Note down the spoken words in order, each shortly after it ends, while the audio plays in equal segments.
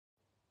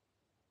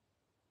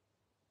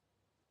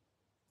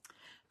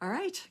All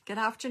right, good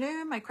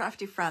afternoon, my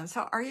crafty friends.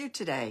 How are you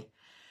today?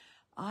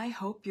 I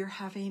hope you're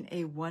having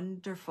a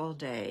wonderful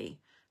day.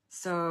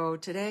 So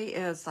today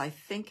is, I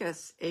think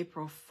it's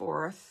April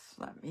 4th.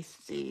 Let me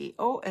see.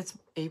 Oh, it's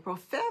April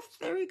 5th.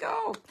 There we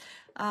go.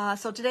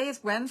 So today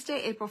is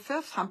Wednesday, April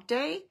 5th, hump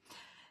day.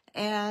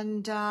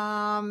 And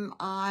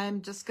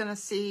I'm just going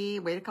to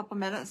wait a couple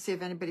minutes, see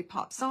if anybody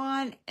pops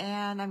on.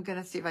 And I'm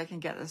going to see if I can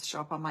get this to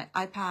show up on my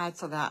iPad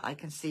so that I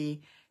can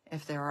see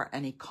if there are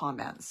any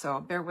comments. So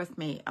bear with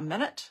me a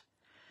minute,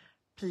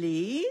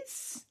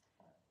 please.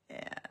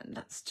 And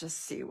let's just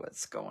see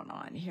what's going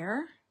on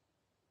here.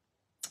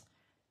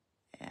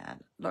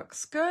 And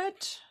looks good.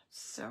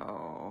 So,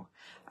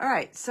 all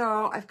right.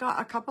 So I've got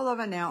a couple of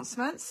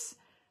announcements.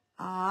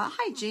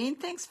 Hi, Jean.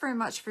 Thanks very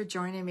much for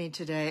joining me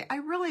today. I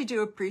really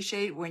do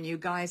appreciate when you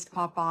guys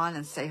pop on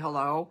and say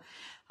hello.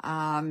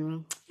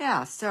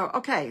 Yeah. So,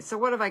 okay. So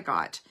what have I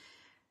got?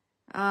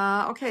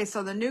 Okay,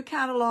 so the new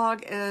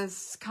catalog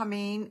is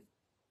coming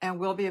and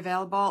will be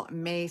available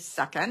May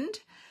 2nd.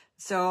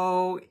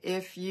 So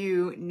if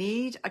you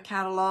need a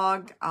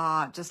catalog,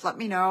 just let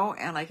me know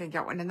and I can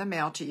get one in the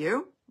mail to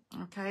you.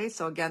 Okay,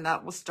 so again,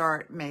 that will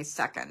start May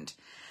 2nd.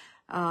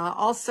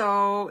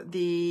 Also,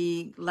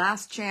 the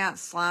last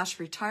chance /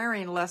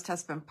 retiring list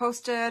has been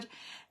posted,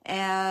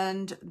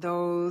 and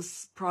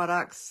those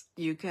products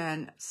you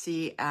can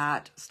see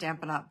at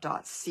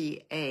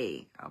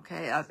stampinup.ca.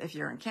 Okay, if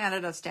you're in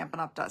Canada,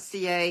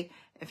 stampinup.ca.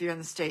 If you're in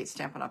the States,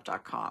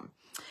 stampinup.com.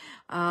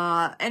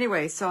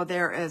 Anyway, so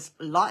there is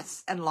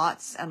lots and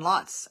lots and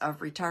lots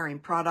of retiring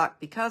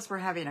product because we're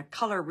having a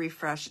color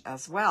refresh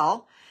as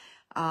well.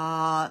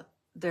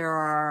 There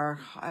are,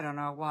 I don't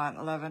know,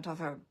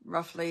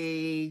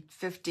 roughly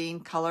 15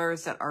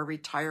 colors that are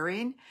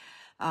retiring.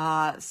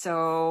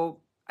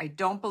 So I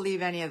don't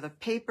believe any of the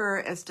paper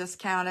is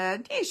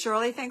discounted. Hey,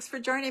 Shirley, thanks for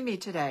joining me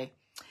today.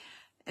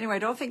 Anyway, I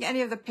don't think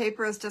any of the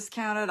paper is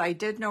discounted. I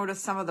did notice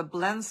some of the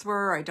blends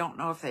were. I don't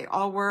know if they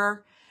all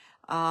were.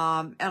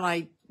 And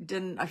I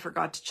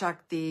forgot to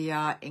check the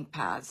ink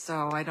pads.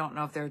 So I don't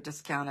know if they're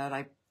discounted.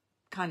 I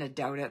kind of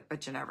doubt it,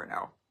 but you never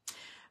know.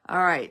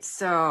 All right,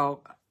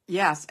 so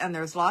yes, and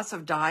there's lots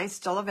of dyes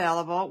still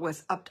available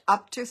with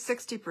up to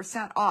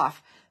 60%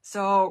 off.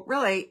 So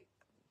really,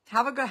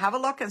 have a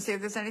look and see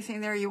if there's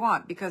anything there you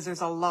want, because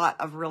there's a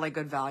lot of really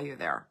good value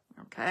there.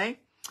 Okay.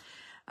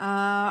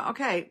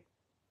 Okay.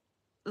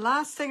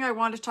 Last thing I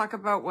wanted to talk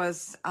about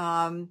was,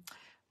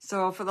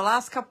 so for the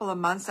last couple of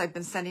months, I've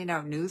been sending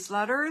out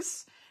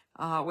newsletters,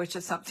 which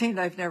is something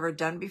that I've never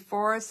done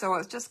before. So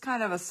it's just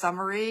kind of a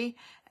summary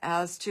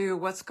as to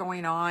what's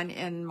going on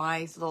in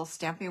my little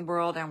stamping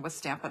world and with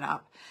Stampin'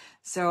 Up.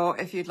 So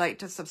if you'd like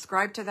to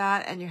subscribe to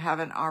that and you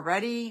haven't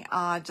already,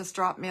 just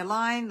drop me a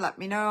line, let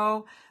me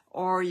know,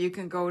 or you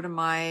can go to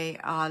my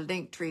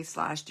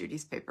Linktree /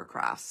 Judy's Paper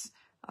Crafts,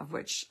 of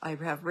which I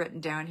have written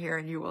down here,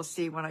 and you will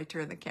see when I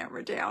turn the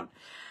camera down.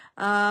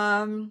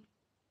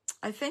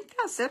 I think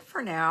that's it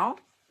for now.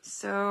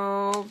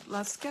 So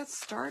let's get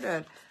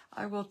started.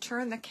 I will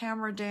turn the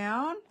camera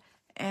down,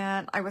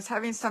 and I was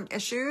having some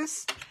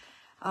issues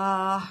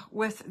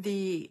with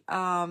the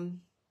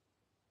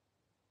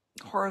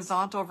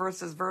horizontal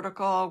versus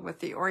vertical with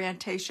the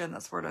orientation.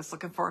 That's what I was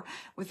looking for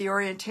with the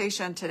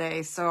orientation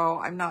today. So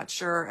I'm not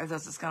sure if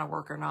this is going to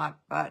work or not,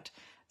 but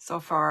so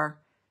far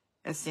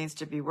it seems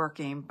to be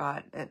working.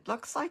 But it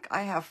looks like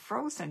I have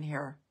frozen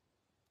here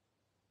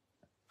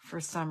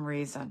for some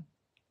reason.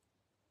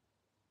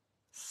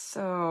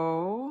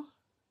 So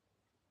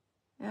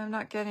yeah, I'm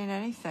not getting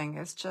anything.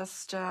 It's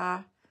just,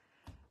 oh,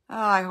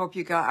 I hope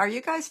you got, are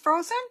you guys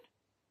frozen?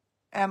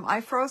 Am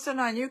I frozen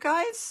on you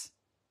guys?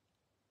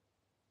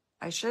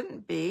 I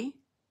shouldn't be,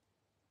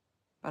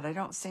 but I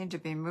don't seem to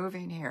be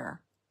moving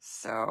here.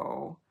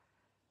 So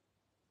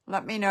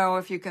let me know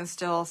if you can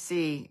still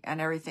see and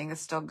everything is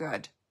still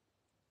good.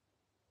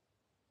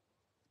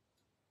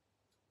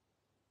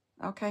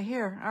 Okay,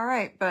 here. All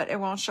right, but it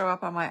won't show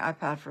up on my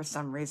iPad for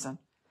some reason.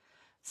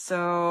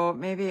 So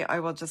maybe I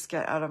will just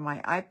get out of my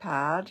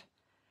iPad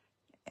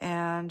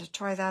and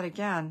try that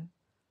again.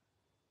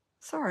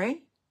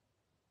 Sorry.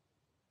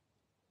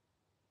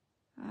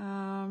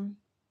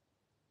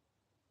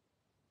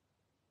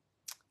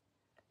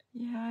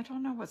 Yeah, I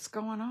don't know what's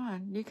going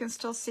on. You can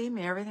still see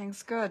me.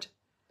 Everything's good.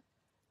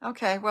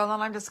 Okay, well,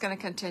 then I'm just going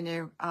to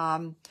continue.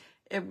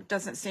 It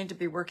doesn't seem to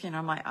be working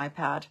on my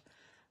iPad.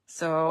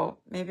 So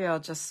maybe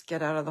I'll just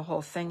get out of the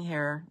whole thing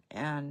here.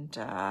 And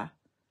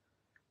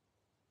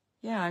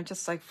yeah, I'm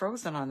just like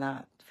frozen on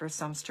that for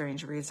some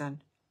strange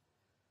reason.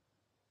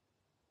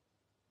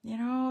 You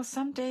know,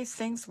 some days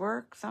things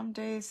work, some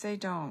days they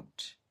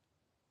don't.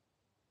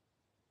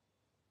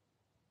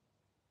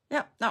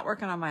 Yep, not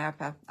working on my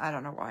iPad. I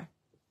don't know why.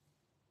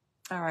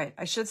 All right,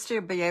 I should still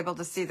be able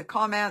to see the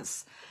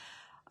comments,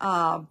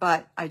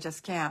 but I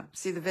just can't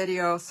see the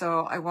video,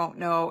 so I won't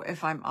know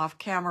if I'm off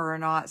camera or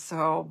not.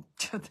 So,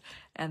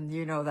 and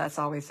you know that's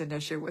always an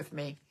issue with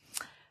me.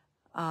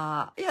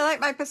 You like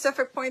my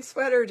Pacific Point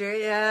sweater, do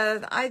you?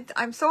 Yeah,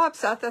 I'm so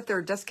upset that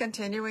they're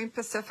discontinuing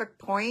Pacific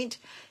Point.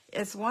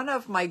 It's one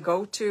of my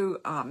go-to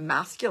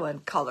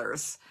masculine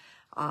colors.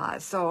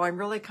 So I'm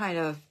really kind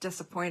of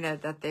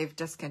disappointed that they've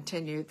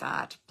discontinued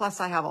that. Plus,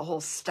 I have a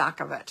whole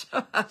stack of it.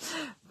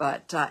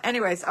 But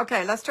anyways,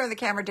 okay, let's turn the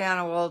camera down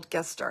and we'll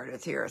get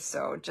started here.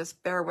 So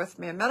just bear with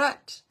me a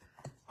minute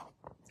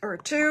or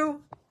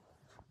two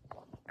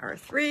or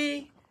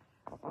three.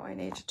 Oh, I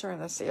need to turn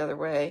this the other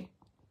way.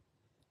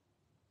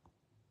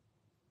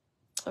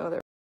 Oh,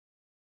 there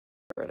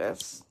it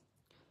is.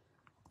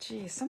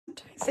 Gee,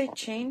 sometimes they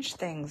change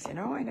things, you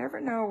know? I never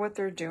know what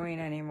they're doing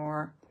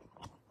anymore.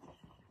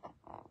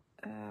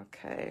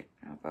 Okay,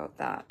 how about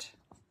that?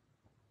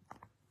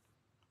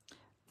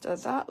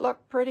 Does that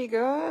look pretty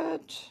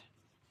good?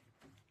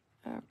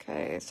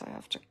 Okay, so I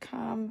have to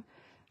come.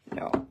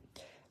 No.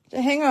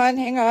 Hang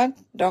on.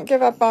 Don't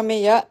give up on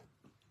me yet.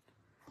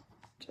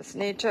 Just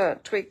need to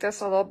tweak this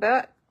a little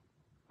bit.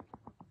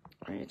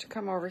 I need to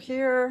come over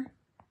here.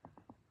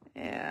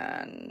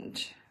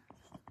 And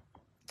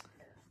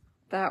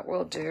that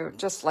will do,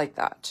 just like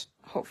that,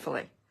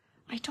 hopefully.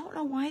 I don't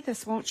know why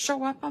this won't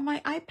show up on my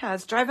iPad.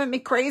 It's driving me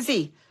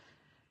crazy.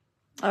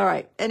 All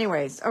right,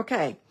 anyways,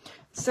 okay.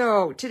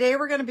 So today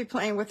we're going to be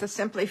playing with the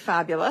Simply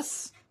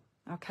Fabulous,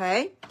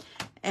 okay?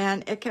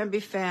 And it can be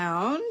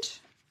found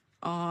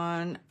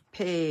on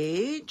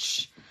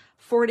page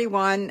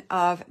 41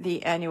 of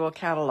the annual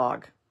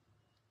catalog,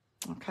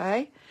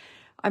 okay?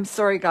 I'm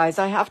sorry, guys.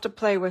 I have to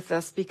play with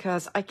this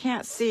because I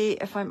can't see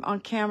if I'm on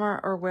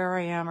camera or where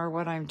I am or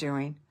what I'm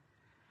doing.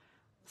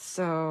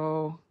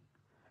 So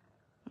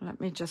let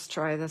me just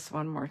try this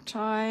one more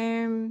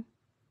time.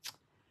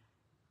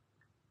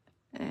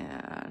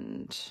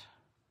 And,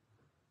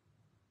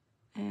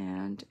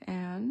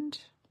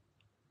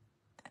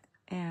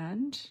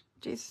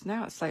 geez,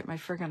 now it's like my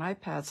friggin'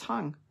 iPad's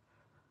hung.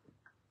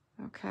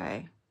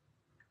 Okay.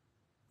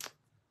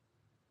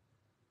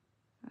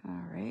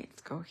 All right,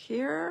 let's go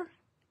here.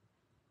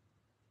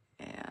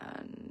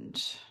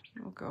 And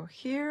we'll go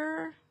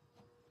here.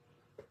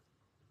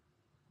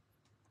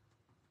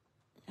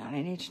 And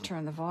I need to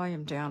turn the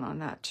volume down on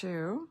that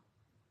too.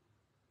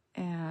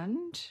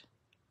 And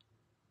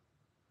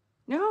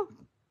no,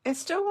 it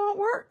still won't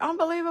work.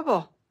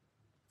 Unbelievable.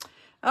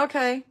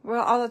 Okay,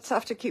 well, I'll just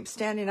have to keep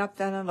standing up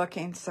then and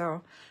looking.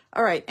 So,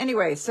 all right,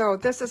 anyway, so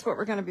this is what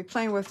we're going to be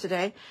playing with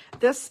today.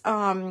 This,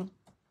 oh,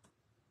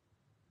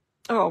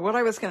 what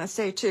I was going to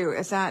say too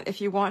is that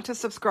if you want to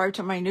subscribe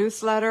to my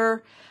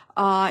newsletter,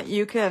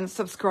 you can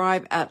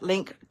subscribe at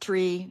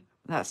Linktree.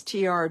 That's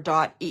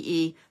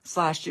tr.ee/Judy's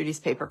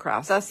Paper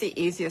Crafts. That's the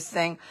easiest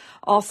thing.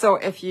 Also,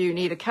 if you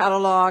need a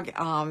catalog,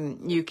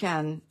 you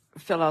can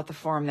fill out the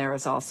form there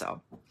as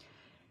also.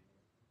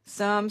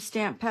 Some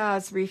stamp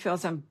pads,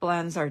 refills, and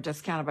blends are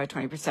discounted by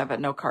 20%, but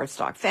no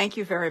cardstock. Thank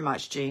you very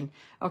much, Jean.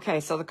 Okay,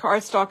 so the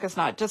cardstock is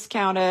not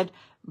discounted,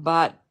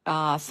 but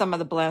some of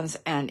the blends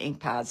and ink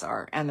pads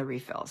are, and the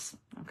refills.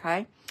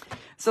 Okay,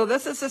 so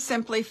this is a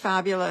Simply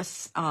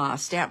Fabulous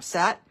stamp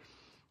set.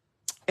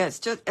 It's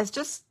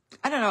just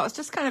I don't know, it's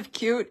just kind of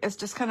cute. It's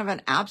just kind of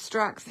an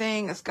abstract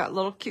thing. It's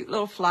got cute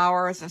little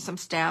flowers and some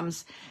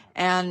stems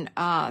and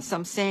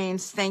some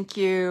sayings, thank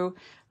you,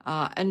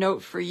 a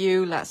note for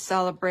you, let's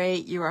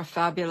celebrate, you are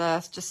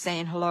fabulous, just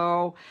saying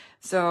hello.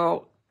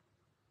 So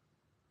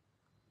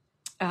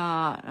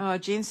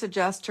Jean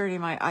suggests turning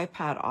my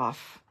iPad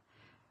off.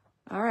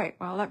 All right,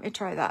 well, let me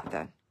try that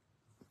then.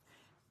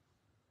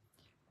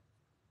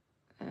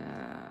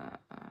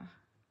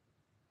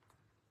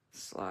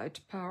 Slide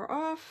to power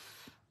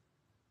off.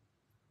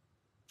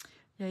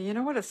 Yeah, you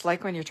know what it's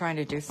like when you're trying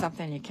to do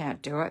something, you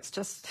can't do it. It's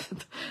just,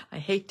 I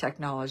hate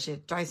technology.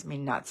 It drives me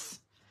nuts.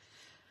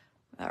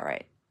 All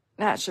right,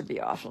 that should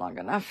be off long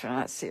enough. And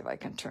let's see if I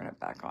can turn it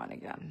back on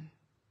again.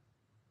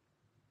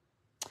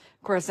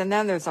 Of course, and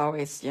then there's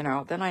always, you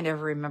know, then I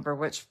never remember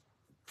which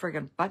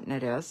friggin' button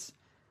it is.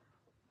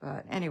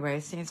 But anyway,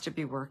 it seems to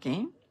be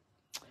working.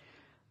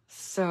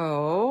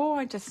 So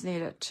I just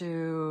need it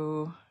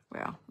to,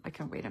 well, I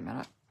can wait a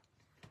minute.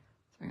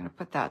 So I'm going to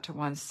put that to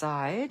one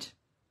side.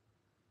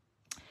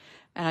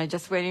 And I'm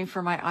just waiting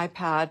for my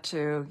iPad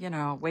to, you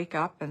know, wake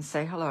up and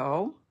say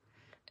hello.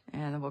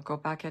 And then we'll go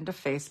back into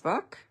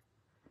Facebook.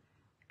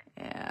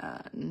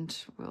 And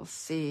we'll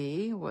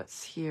see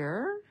what's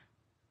here.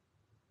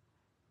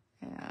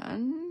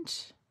 And,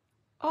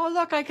 oh,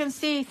 look, I can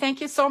see.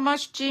 Thank you so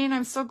much, Jean.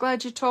 I'm so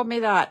glad you told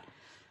me that.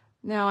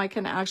 Now I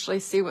can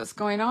actually see what's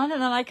going on.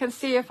 And then I can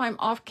see if I'm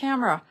off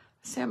camera.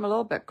 See, I'm a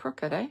little bit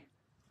crooked, eh?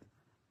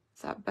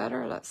 Is that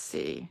better? Let's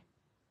see.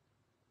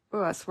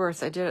 Oh, that's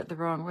worse. I did it the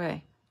wrong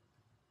way.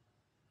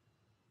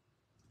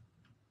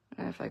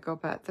 If I go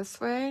back this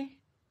way,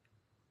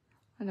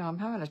 I know I'm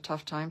having a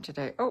tough time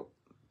today. Oh,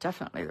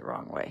 definitely the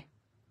wrong way.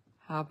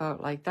 How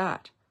about like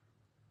that?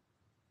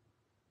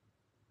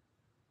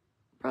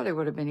 Probably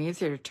would have been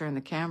easier to turn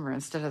the camera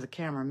instead of the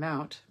camera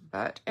mount.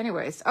 But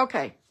anyways,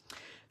 okay.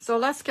 So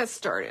let's get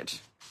started.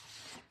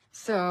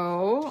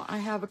 So I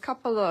have a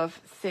couple of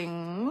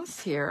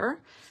things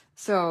here.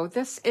 So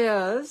this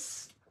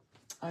is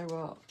I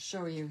will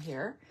show you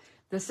here.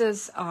 This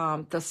is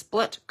the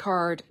split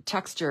card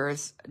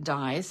textures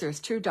dies. There's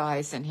 2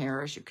 dies in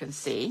here, as you can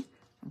see.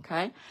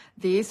 Okay,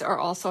 these are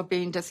also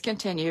being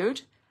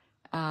discontinued,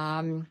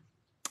 and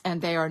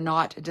they are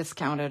not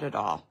discounted at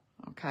all.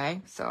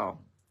 Okay, so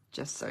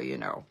just so you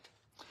know.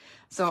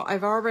 So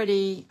I've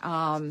already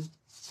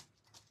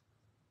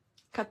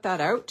cut that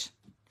out.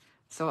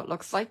 So it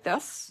looks like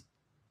this.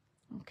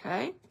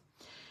 Okay,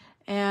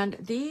 and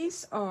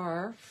these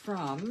are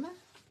from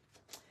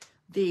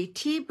the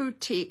Tea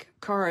Boutique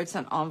cards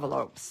and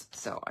envelopes.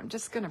 So I'm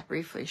just going to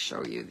briefly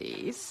show you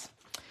these.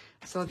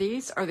 So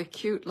these are the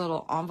cute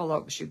little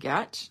envelopes you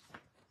get.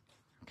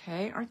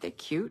 Okay, aren't they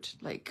cute?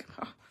 Like,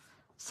 oh,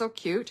 so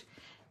cute.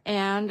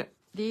 And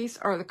these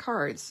are the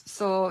cards.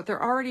 So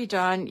they're already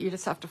done. You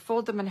just have to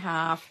fold them in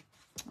half.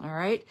 All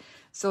right.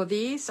 So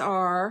these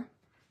are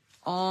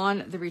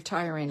on the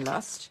retiring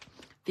list.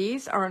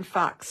 These are in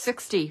fact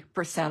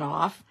 60%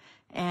 off.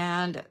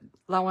 And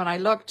when I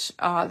looked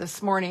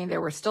this morning, they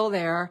were still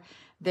there.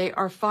 They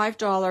are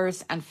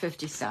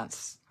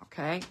 $5.50.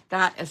 Okay,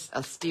 that is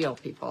a steal,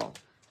 people.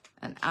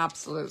 An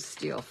absolute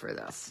steal for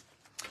this.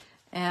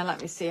 And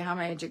let me see, how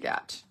many did you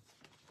get?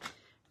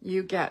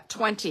 You get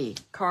 20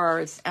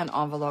 cards and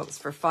envelopes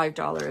for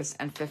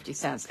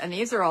 $5.50. And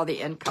these are all the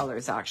in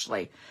colors,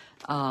 actually.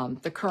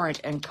 The current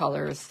in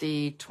colors,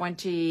 the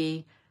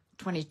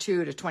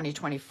 2022 to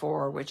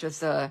 2024, which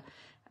is a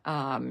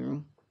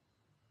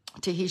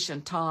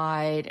Tahitian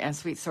Tide and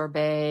Sweet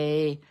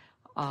Sorbet,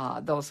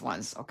 those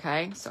ones,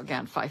 okay? So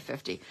again,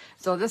 $5.50.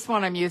 So this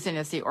one I'm using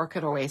is the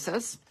Orchid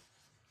Oasis.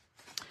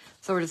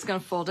 So we're just going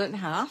to fold it in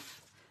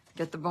half,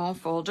 get the bone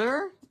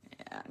folder,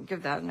 and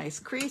give that a nice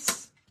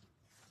crease.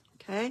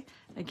 Okay,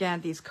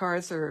 again, these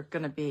cards are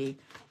going to be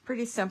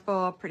pretty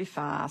simple, pretty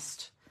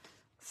fast.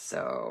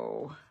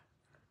 So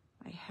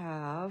I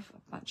have a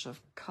bunch of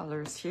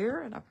colors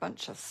here and a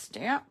bunch of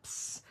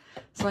stamps.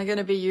 So I'm going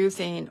to be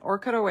using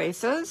Orchid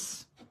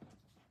Oasis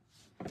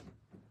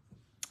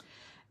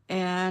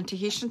and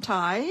Tahitian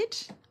Tide,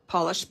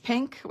 Polished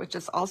Pink, which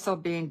is also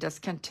being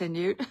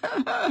discontinued.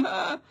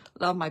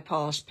 Love my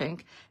Polished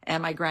Pink,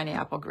 and my Granny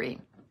Apple Green.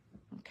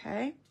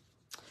 Okay,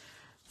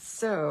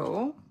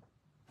 so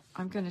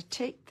I'm going to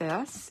take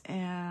this,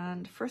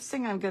 and first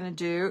thing I'm going to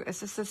do is,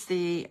 this is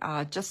the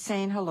Just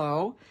Saying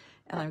Hello,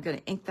 and I'm going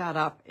to ink that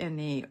up in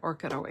the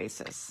Orchid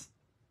Oasis.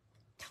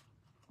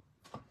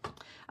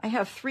 I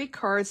have 3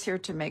 cards here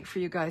to make for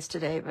you guys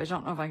today, but I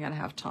don't know if I'm going to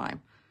have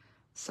time.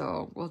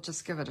 So we'll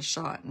just give it a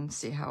shot and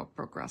see how it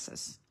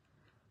progresses.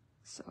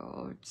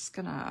 So just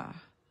going to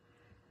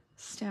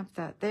stamp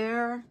that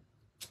there.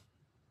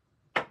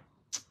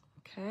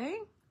 Okay,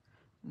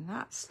 and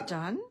that's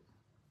done.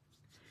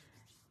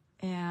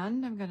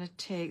 And I'm going to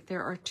take,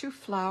 there are 2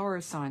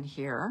 flowers on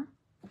here.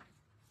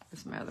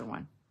 Here's my other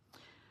one.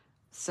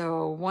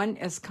 So one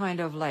is kind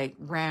of like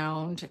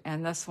round,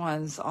 and this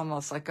one's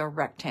almost like a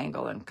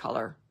rectangle in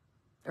color,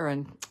 or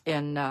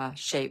in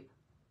shape.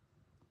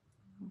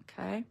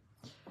 Okay.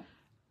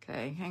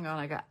 Okay, hang on,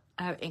 I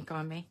have ink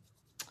on me,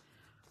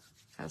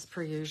 as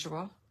per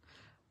usual.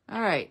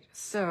 All right,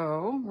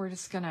 so we're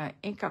just going to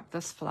ink up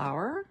this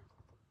flower.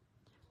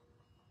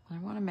 I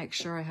want to make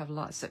sure I have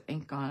lots of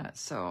ink on it,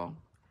 so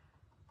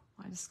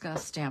I'm just going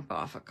to stamp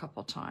off a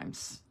couple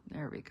times.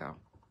 There we go.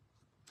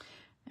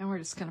 And we're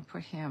just going to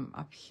put him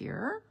up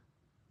here.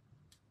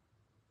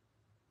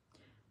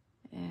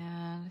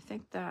 And I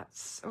think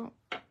that's, oh,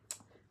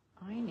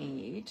 I'm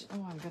going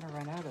to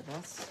run out of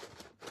this.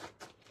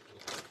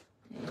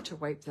 I need to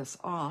wipe this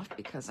off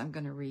because I'm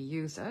going to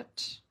reuse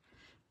it.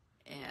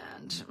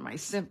 And my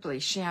Simply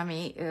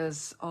Chamois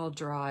is all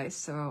dry,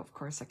 so of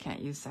course I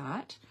can't use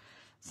that.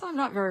 So I'm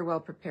not very well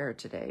prepared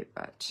today,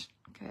 but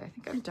okay, I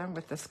think I'm done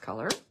with this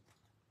color.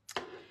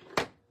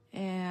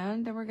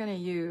 And then we're going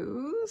to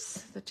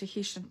use the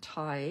Tahitian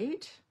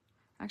Tide.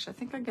 Actually, I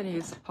think I'm going to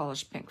use the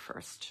Polished Pink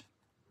first.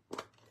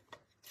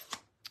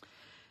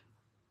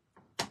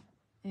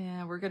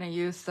 And we're going to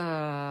use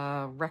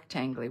the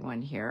rectangle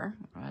one here.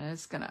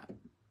 It's going to...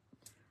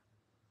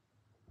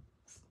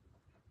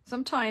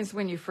 Sometimes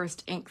when you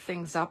first ink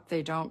things up,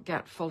 they don't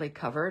get fully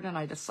covered, and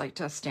I just like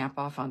to stamp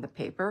off on the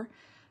paper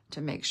to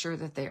make sure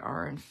that they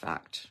are, in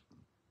fact,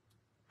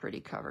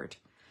 pretty covered.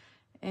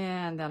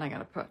 And then I'm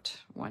going to put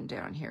one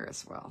down here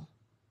as well.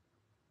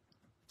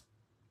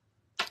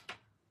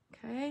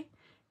 Okay,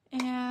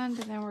 and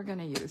then we're going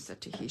to use the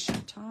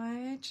Tahitian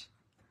Tide.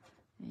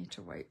 I need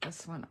to wipe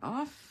this one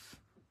off.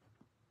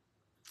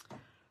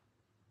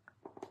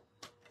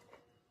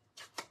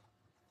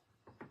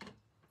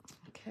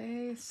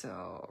 Okay,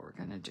 so we're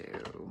going to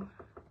do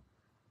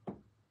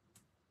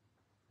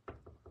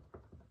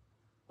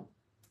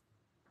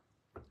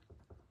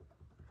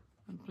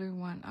a blue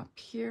one up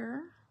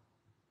here.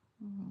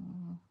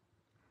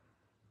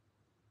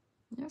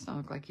 It doesn't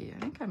look like I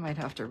think I might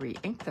have to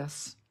re-ink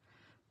this,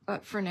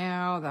 but for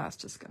now that's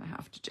just going to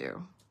have to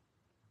do.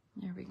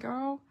 There we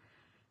go,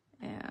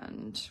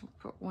 and we'll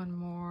put one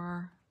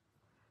more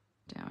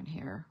down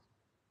here.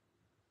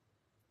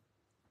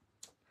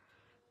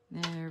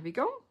 There we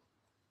go.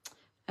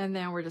 And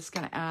then we're just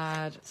going to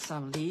add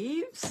some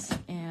leaves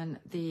in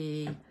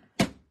the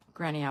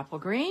Granny Apple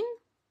Green.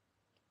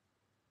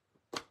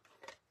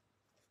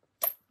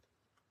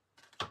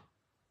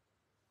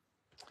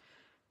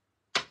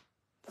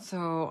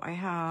 So I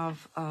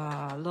have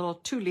a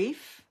little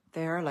 2-leaf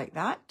there like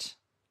that,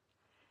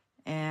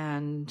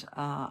 and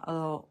a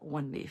little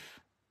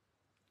 1-leaf.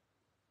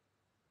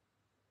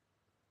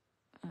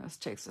 This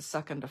takes a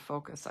second to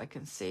focus, I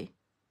can see.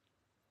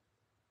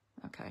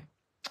 Okay.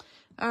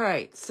 All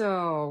right,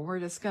 so we're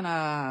just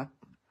gonna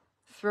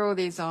throw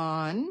these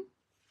on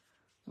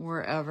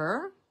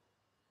wherever.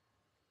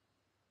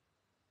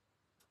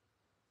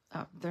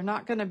 They're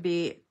not gonna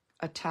be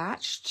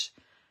attached.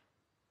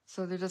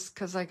 So they're just,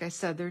 because like I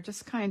said, they're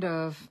just kind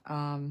of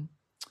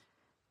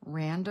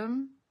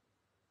random.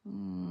 I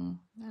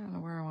don't know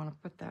where I want to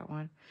put that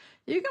one.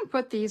 You can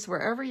put these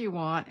wherever you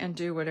want and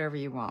do whatever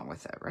you want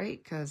with it,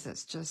 right? Because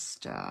it's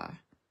just, I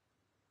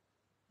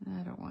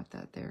don't want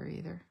that there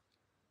either.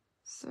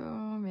 So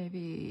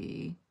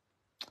maybe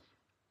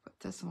put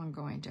this one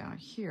going down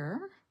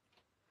here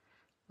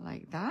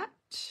like that.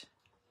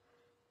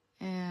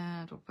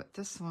 And we'll put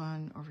this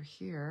one over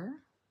here.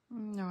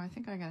 No, I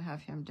think I'm going to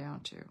have him down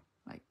too,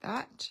 like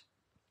that.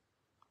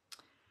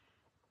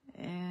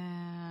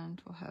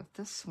 And we'll have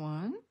this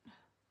one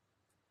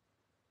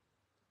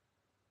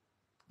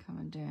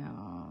coming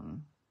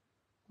down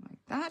like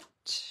that.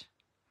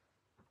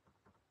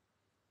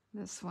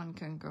 This one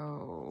can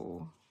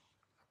go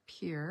up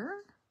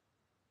here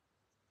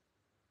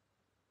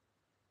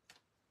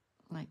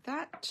like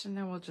that, and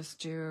then we'll just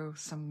do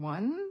some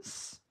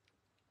ones.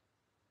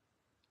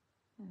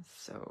 And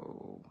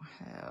so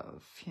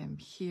have him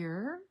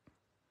here.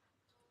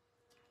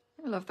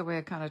 I love the way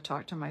I kind of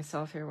talk to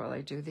myself here while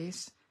I do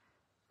these.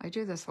 I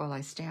do this while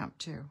I stamp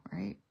too,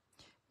 right?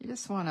 You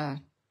just want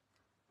to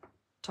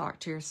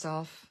talk to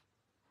yourself.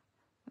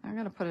 I'm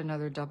going to put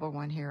another double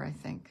one here, I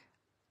think.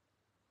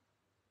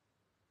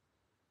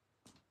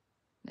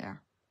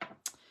 There.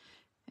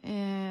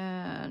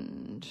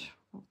 And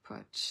we'll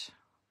put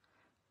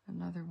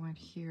another one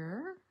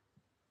here.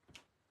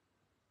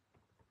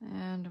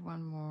 And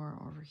one more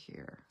over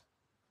here.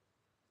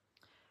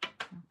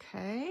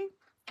 Okay.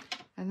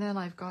 And then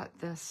I've got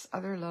this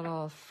other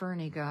little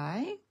ferny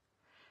guy.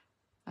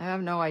 I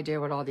have no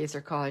idea what all these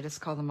are called. I just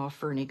call them all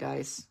ferny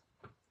guys.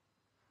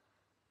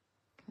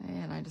 Okay,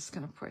 and I'm just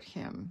going to put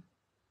him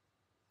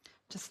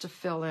just to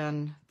fill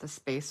in the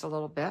space a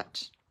little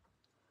bit.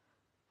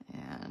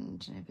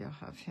 And maybe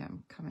I'll have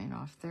him coming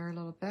off there a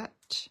little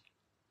bit.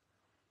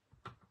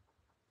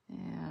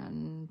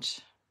 And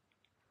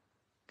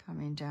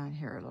coming down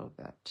here a little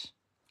bit.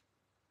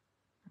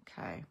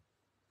 Okay.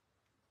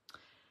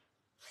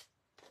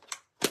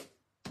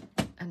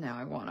 And now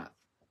I want to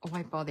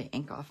wipe all the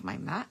ink off my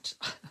mat.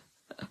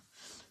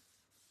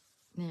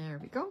 There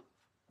we go.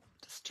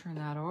 Just turn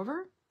that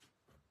over.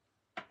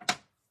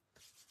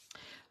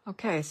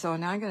 Okay, so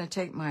now I'm going to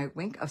take my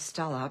Wink of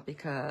Stella,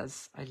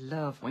 because I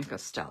love Wink of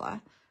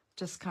Stella.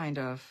 Just kind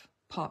of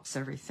pops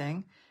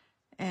everything.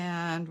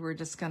 And we're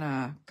just going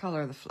to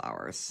color the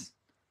flowers.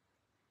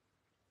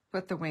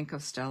 Put the Wink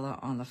of Stella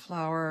on the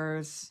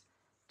flowers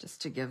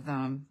just to give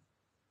them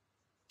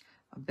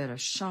a bit of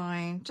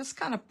shine. Just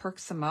kind of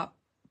perks them up.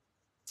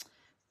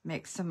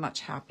 Makes them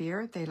much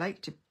happier. They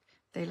like to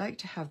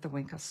have the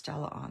Wink of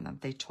Stella on them.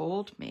 They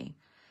told me,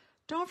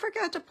 don't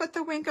forget to put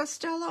the Wink of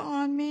Stella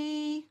on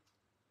me.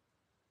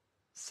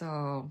 So,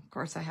 of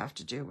course, I have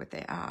to do what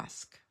they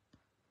ask.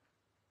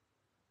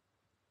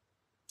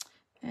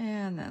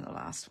 And then the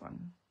last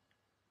one.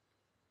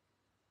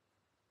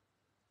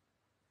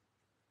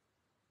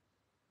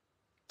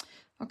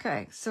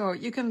 Okay, so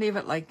you can leave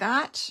it like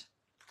that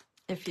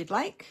if you'd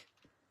like.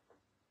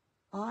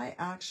 I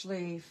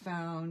actually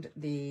found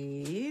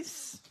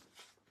these.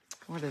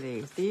 What are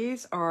these?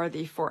 These are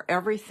the For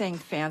Everything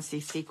Fancy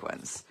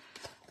Sequins.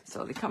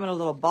 So they come in a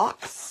little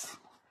box,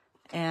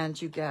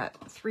 and you get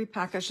 3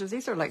 packages.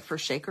 These are like for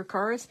shaker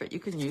cards, but you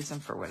can use them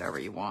for whatever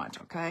you want,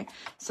 okay?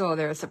 So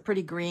there's a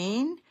pretty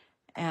green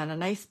and a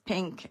nice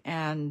pink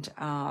and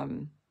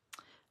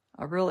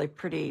a really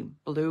pretty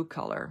blue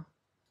color,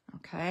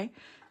 okay?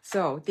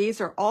 So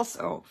these are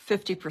also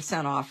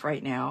 50% off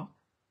right now.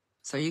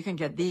 So you can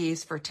get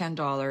these for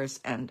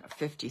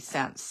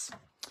 $10.50,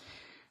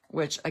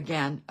 which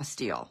again, a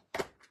steal.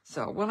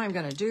 So what I'm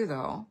going to do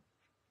though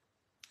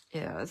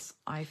is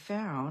I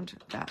found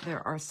that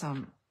there are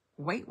some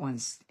white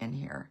ones in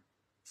here,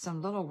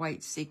 some little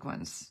white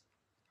sequins.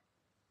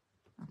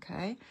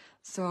 Okay,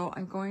 so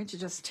I'm going to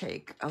just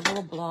take a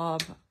little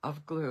blob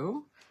of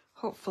glue.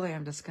 Hopefully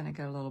I'm just going to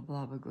get a little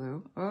blob of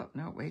glue. Oh,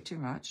 no, way too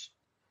much.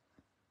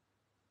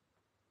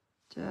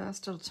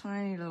 Just a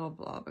tiny little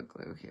blob of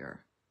glue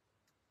here.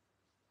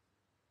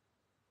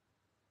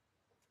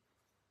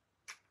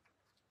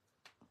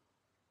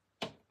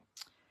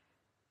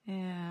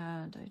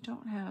 And I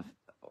don't have,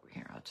 oh,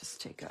 here, I'll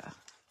just take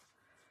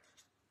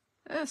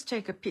let's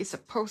take a piece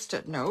of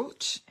Post-it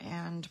note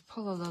and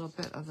pull a little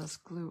bit of this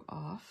glue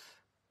off.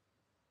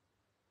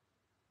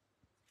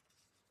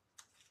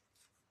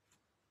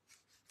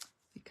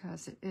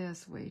 because it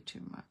is way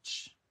too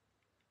much.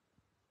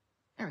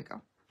 There we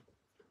go.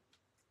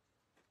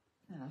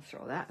 And I'll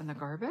throw that in the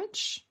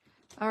garbage.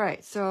 All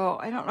right, so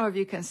I don't know if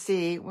you can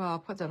see. Well, I'll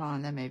put that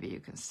on, then maybe you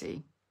can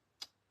see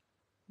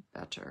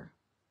better.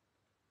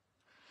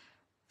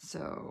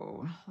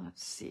 So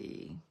let's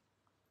see.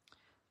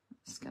 I'm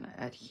just going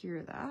to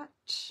adhere that.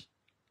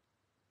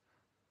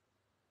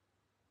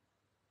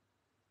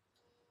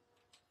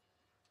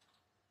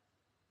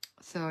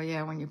 So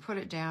yeah, when you put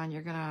it down,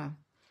 you're gonna,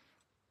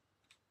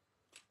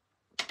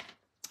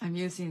 I'm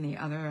using the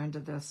other end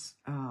of this,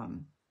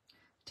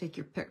 take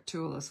your pick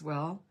tool as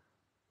well,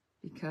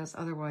 because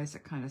otherwise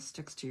it kind of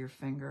sticks to your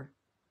finger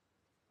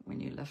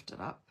when you lift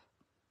it up.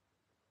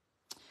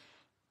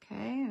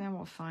 Okay, and then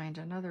we'll find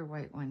another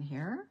white one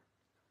here.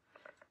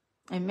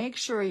 And make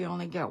sure you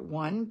only get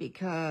one,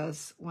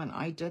 because when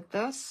I did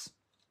this,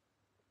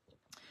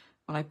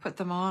 when I put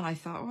them on, I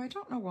thought, oh, I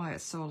don't know why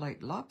it's so like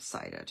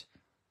lopsided.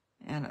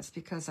 And it's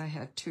because I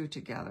had two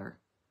together.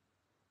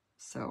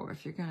 So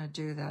if you're going to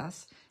do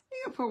this, you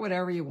can put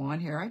whatever you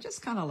want here. I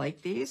just kind of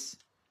like these.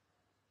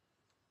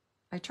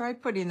 I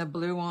tried putting the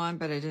blue on,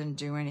 but it didn't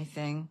do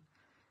anything.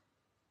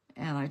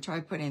 And I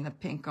tried putting the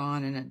pink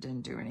on, and it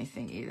didn't do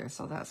anything either.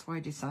 So that's why I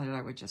decided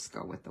I would just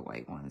go with the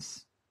white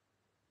ones.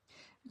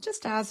 It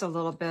just adds a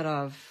little bit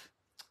of,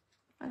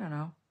 I don't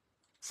know,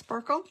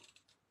 sparkle,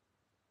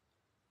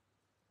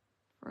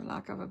 for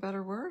lack of a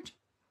better word.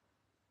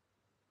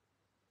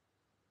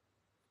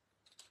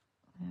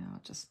 And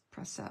I'll just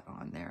press that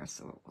on there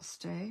so it will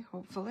stay,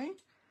 hopefully.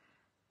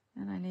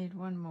 And I need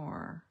one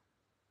more.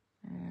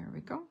 There we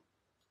go.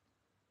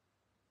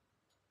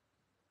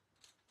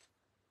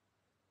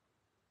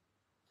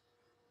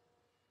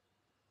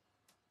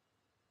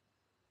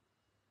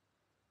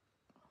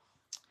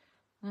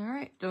 All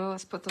right, so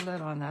let's put the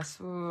lid on this.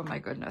 Oh my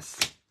goodness.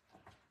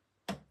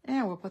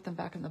 And we'll put them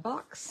back in the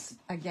box.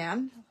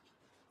 Again,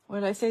 what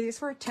did I say these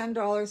were?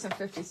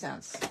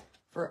 $10.50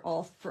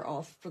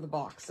 for the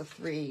box of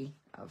 3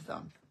 of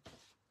them.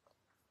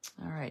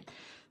 All right,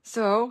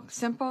 so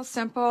simple.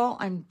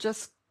 I'm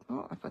just,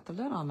 oh, I put the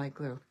lid on my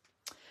glue.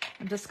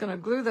 I'm just gonna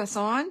glue this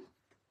on.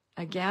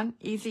 Again,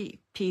 easy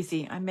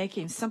peasy. I'm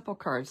making simple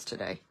cards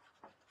today.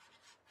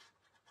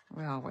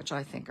 Well, which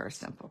I think are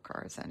simple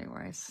cards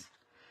anyways.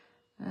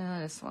 And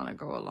I just want to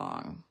go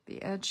along the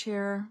edge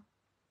here.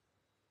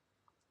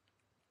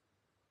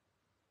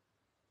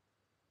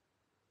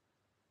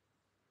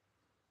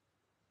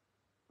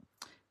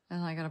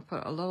 And I'm going to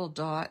put a little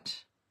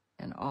dot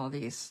in all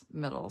these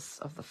middles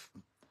of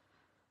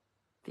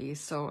these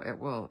so it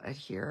will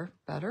adhere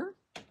better.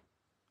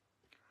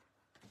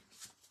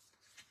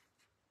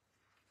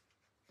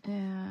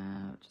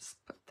 And just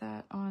put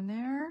that on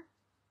there.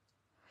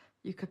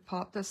 You could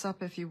pop this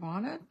up if you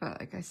wanted, but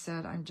like I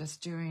said, I'm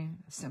just doing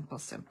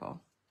simple.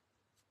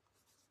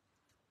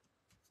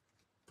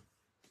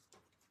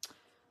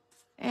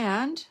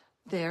 And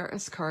there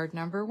is card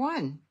number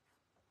 1.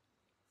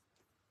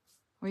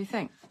 What do you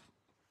think?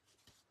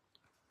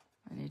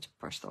 I need to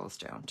push those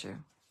down too.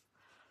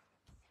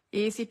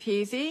 Easy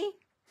peasy,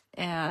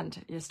 and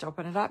you just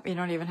open it up. You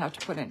don't even have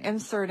to put an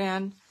insert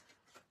in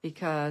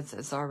because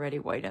it's already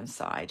white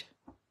inside.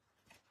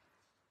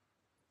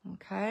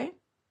 Okay.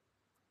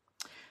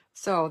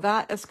 So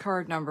that is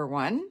card number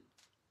 1.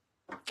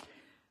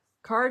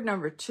 Card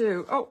number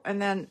 2, oh,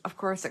 and then of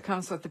course it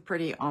comes with a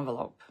pretty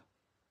envelope.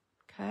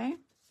 Okay.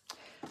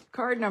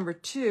 Card number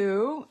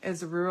 2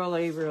 is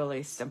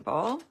really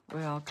simple.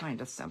 Well,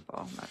 kind of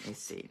simple. Let me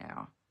see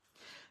now.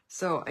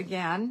 So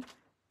again,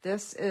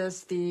 this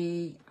is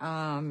the,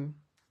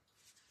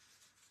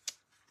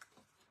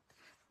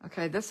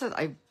 okay, this is,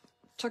 I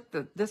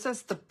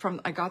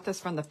got this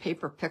from the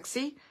Paper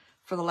Pixie.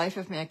 For the life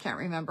of me, I can't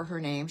remember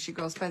her name. She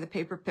goes by the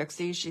Paper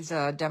Pixie. She's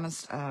a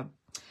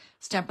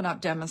Stampin'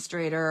 Up!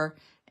 Demonstrator,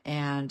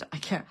 and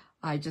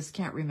I just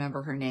can't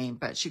remember her name,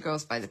 but she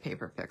goes by the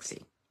Paper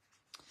Pixie.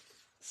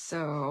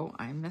 So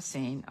I'm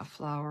missing a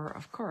flower,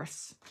 of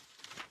course.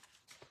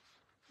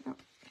 Oh,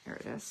 here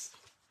it is.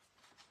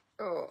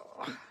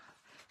 Oh,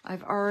 I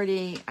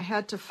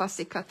had to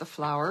fussy cut the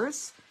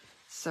flowers,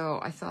 so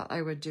I thought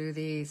I would do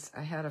these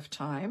ahead of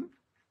time.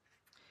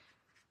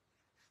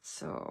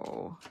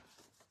 So,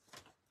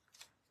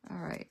 all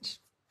right.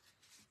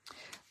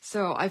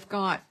 So I've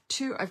got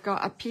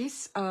a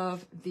piece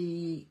of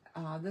the,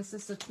 this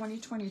is the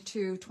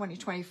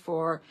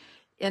 2022-2024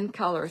 in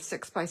color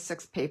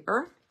 6x6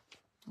 paper.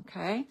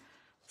 Okay.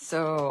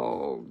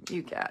 So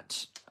you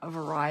get a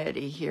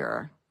variety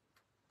here.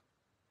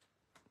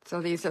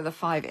 So these are the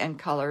 5 in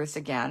colors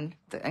again.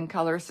 The in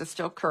colors is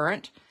still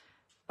current,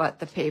 but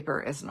the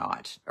paper is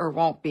not, or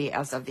won't be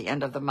as of the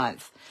end of the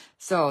month.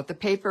 So the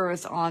paper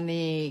is on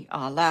the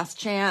last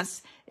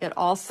chance. It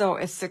also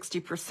is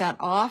 60%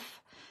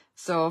 off.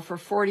 So for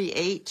 40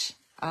 pieces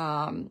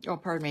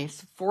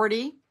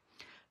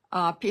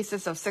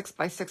of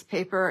 6x6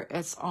 paper,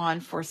 it's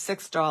on for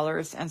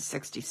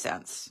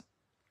 $6.60.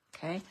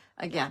 Okay,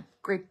 again,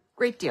 great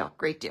deal.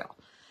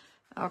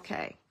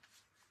 Okay.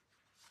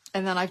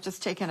 And then I've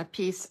just taken a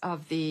piece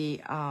of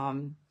the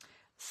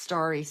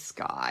Starry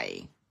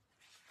Sky.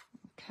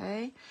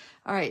 Okay.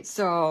 All right.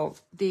 So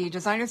the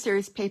designer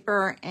series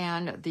paper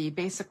and the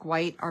basic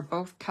white are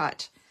both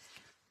cut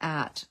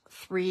at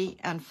 3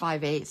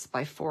 5/8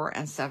 by 4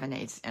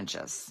 7/8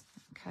 inches.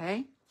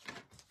 Okay.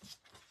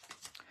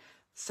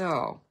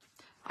 So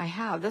I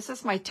have, this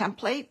is my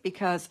template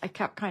because I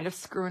kept kind of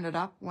screwing it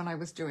up when I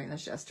was doing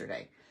this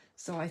yesterday.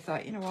 So I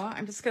thought, you know what,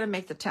 I'm just going to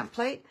make the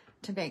template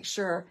to make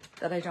sure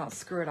that I don't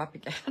screw it up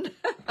again.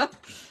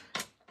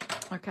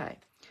 Okay.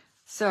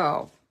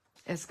 So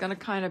it's going to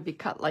kind of be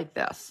cut like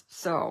this.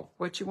 So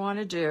what you want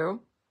to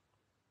do,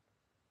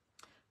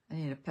 I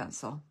need a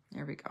pencil.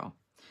 There we go.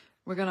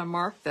 We're going to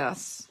mark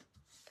this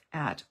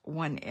at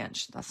 1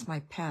 inch. That's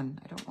my pen.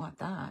 I don't want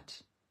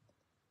that.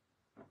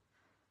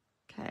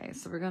 Okay,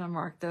 so we're going to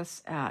mark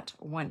this at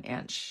 1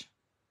 inch,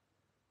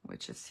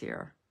 which is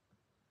here.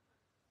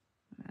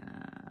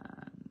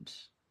 And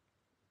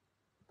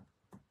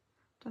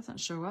doesn't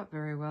show up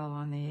very well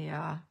on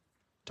the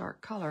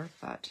dark color,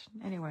 but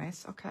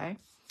anyways, okay.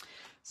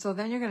 So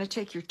then you're going to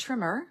take your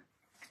trimmer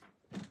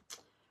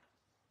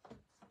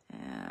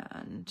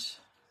and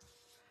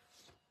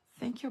I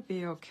think you'll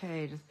be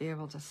okay to be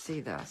able to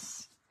see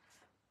this.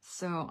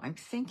 So I'm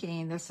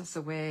thinking this is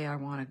the way I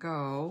want to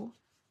go.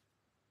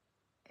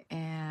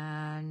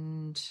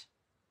 And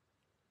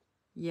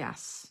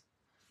yes,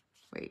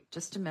 wait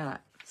just a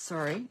minute.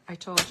 Sorry, I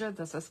told you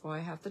this is why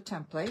I have the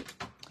template.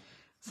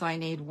 So I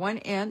need 1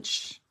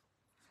 inch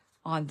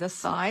on this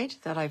side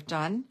that I've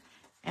done,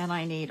 and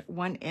I need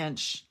 1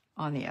 inch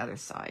on the other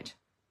side.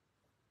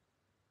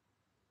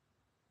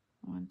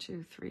 1,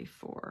 2, 3,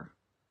 4.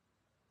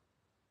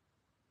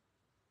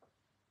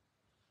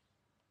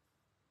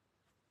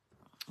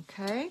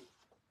 Okay.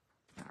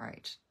 All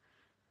right.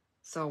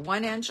 So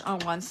 1 inch on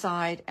one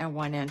side and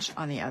 1 inch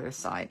on the other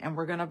side. And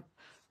we're gonna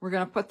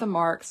put the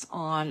marks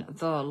on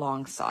the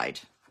long side.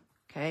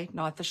 Okay,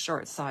 not the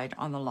short side,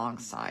 on the long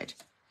side.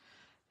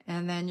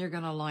 And then you're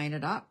gonna line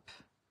it up.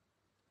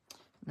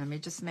 Let me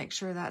just make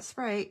sure that's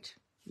right.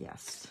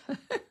 Yes.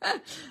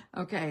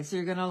 Okay, so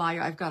you're gonna line,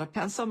 I've got a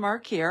pencil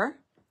mark here.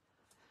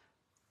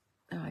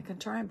 Now I can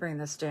try and bring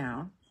this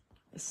down.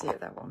 Let's see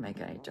if that will make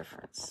any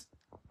difference.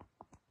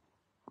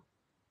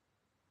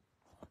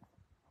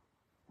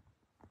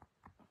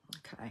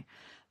 Okay,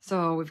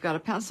 so we've got a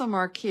pencil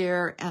mark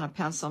here and a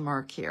pencil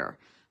mark here.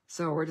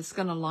 So we're just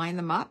going to line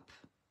them up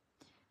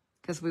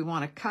because we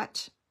want to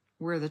cut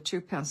where the 2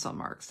 pencil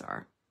marks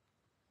are.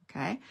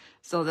 Okay,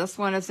 so this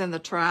one is in the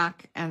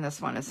track and this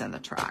one is in the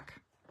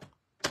track.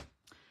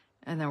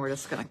 And then we're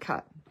just going to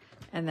cut.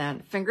 And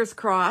then fingers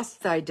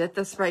crossed that I did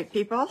this right,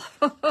 people.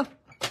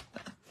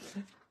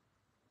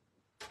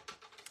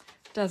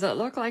 Does it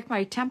look like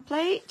my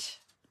template?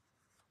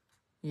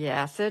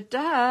 Yes, it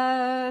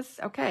does.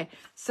 Okay,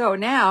 so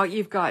now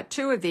you've got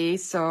 2 of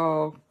these,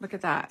 so look at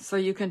that. So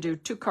you can do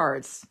 2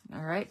 cards,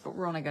 all right? But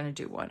we're only going to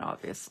do 1,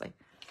 obviously.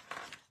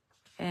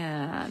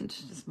 And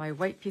just my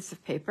white piece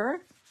of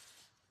paper.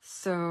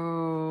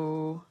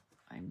 So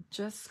I'm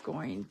just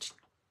going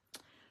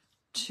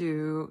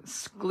to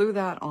glue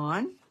that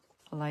on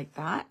like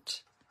that.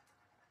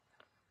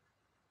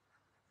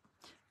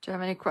 Do you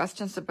have any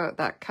questions about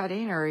that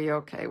cutting, or are you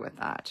okay with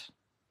that?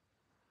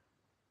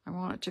 I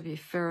want it to be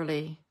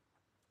fairly,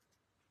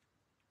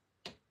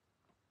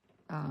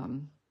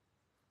 of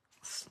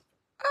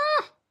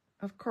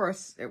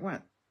course, it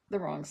went the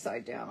wrong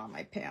side down on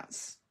my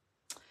pants.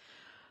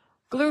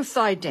 Glue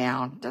side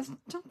down.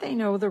 Don't they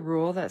know the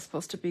rule that it's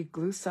supposed to be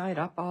glue side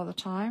up all the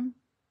time?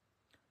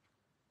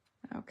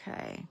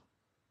 Okay.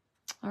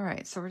 All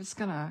right, so we're just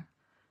gonna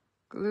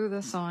glue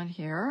this on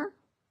here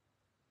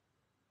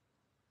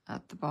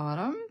at the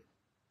bottom.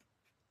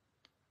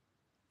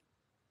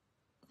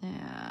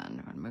 And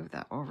I'm going to move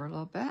that over a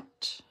little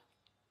bit.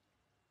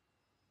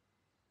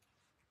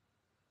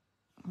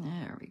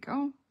 There we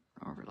go.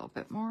 Over a little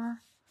bit more.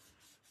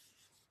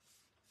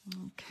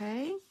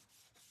 Okay.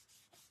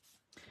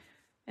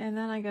 And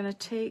then I'm going to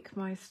take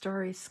my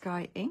Starry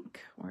Sky ink,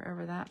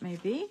 wherever that may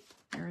be.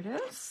 There it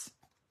is.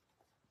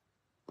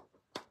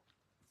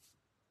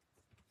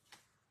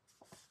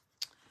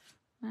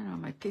 I don't know,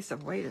 my piece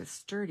of white is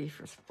sturdy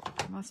for sport.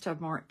 I must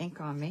have more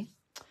ink on me.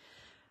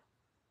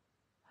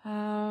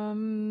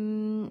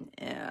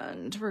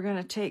 And we're going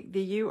to take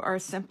the You Are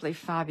Simply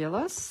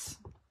Fabulous.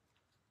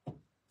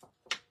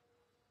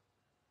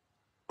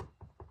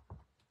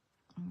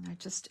 I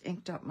just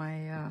inked up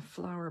my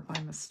flower by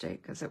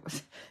mistake because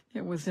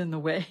it was in the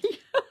way.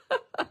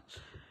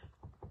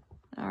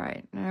 All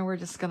right, now we're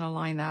just going to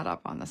line that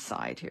up on the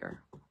side here.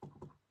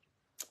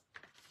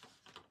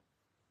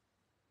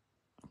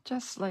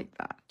 Just like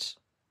that.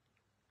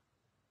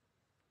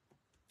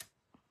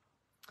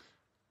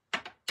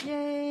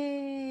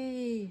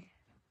 Yay!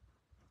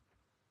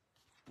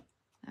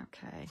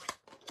 Okay.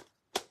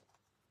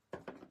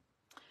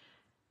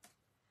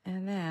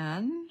 And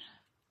then,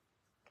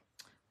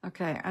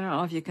 okay, I don't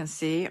know if you can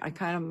see, I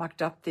kind of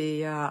mucked up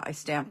the, I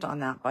stamped on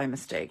that by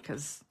mistake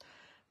because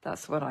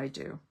that's what I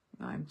do.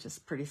 I'm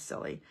just pretty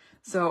silly.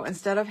 So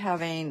instead of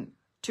having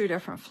 2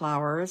 different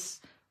flowers,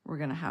 we're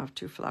going to have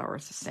 2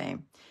 flowers the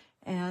same.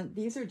 And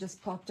these are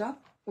just popped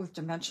up with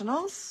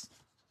dimensionals.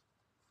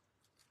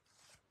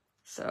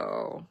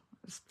 So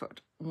let's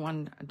put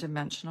 1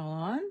 dimensional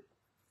on,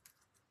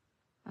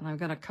 and I'm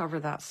going to cover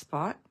that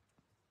spot.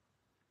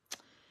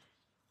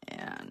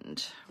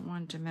 And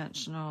 1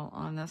 dimensional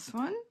on this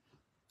one.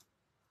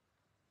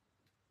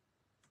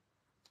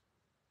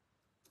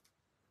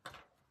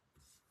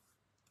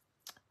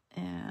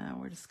 And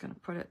we're just going to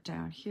put it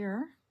down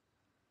here.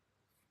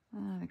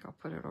 I think I'll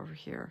put it over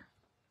here.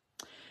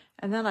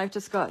 And then I've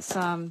just got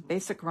some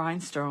basic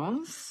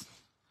rhinestones.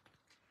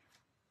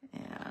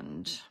 And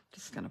I'm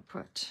just going to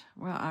put,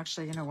 well,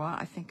 actually, you know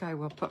what? I think I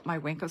will put my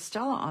Wink of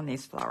Stella on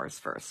these flowers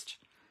first.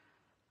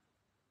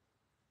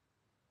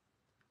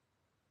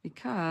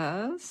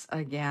 Because,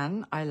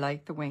 again, I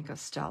like the Wink of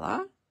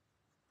Stella.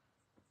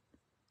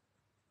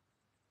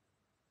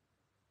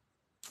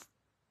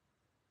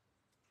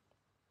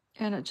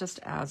 And it just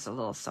adds a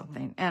little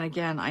something. And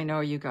again, I know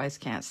you guys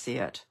can't see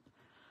it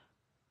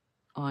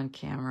on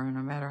camera. No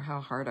matter how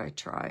hard I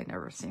try, it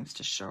never seems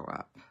to show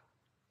up.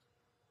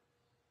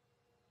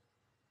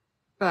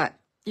 But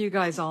you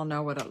guys all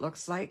know what it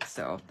looks like,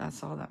 so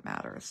that's all that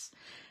matters.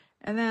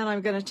 And then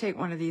I'm going to take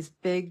one of these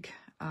big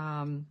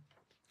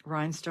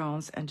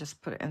rhinestones and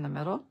just put it in the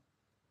middle.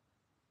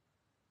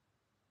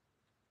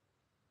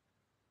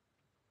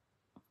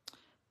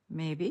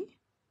 Maybe.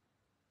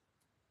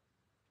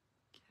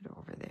 Get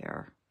over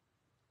there.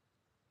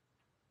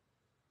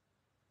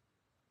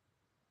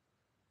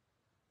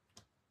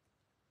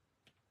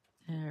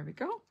 There we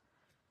go.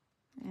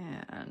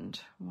 And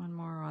 1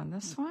 more on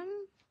this one.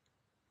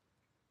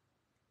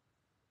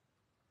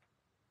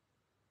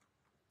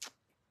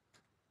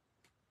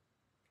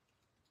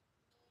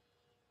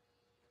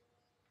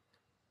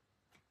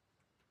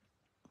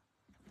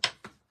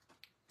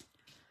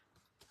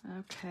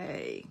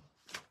 Okay.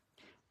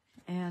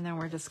 And then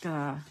we're just going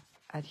to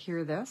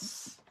adhere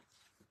this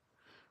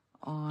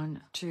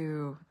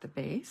onto the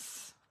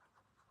base.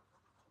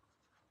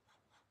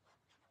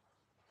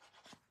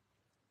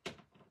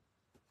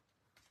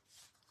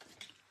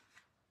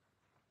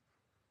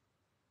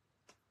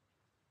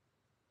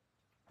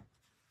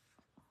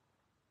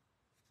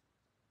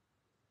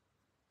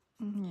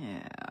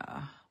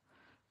 Yeah,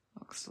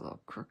 looks a little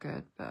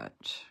crooked, but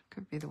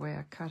could be the way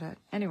I cut it.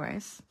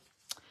 Anyways,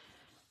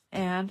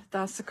 and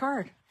that's the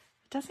card.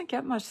 It doesn't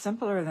get much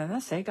simpler than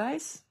this, eh,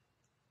 guys?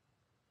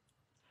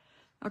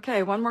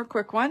 Okay, 1 more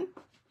quick one.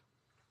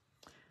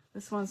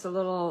 This one's a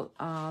little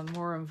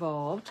more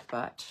involved,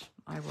 but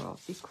I will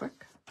be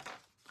quick,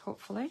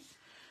 hopefully.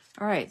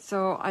 All right,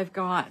 so I've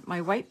got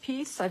my white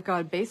piece. I've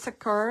got a basic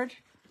card,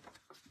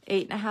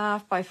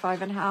 8.5 by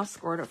 5.5,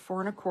 scored at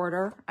 4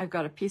 1/4. I've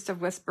got a piece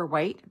of Whisper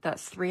White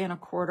that's 3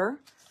 1/4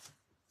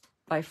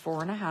 by 4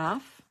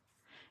 1/2.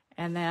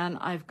 And then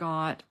I've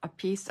got a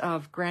piece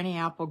of Granny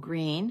Apple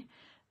Green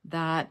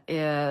that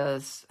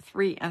is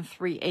 3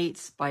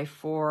 3/8 by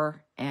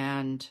 4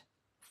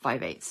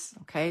 5/8.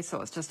 Okay,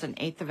 so it's just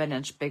 1/8 of an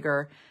inch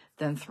bigger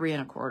than 3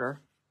 1/4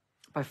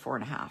 by 4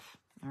 1/2.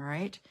 All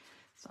right,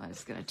 so I'm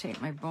just going to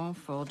take my bone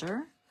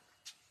folder,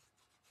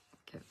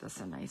 give this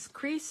a nice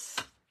crease.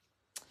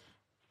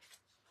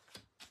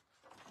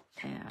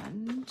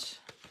 And,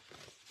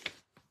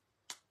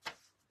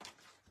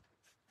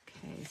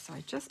 okay, so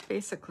I just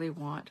basically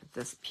want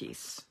this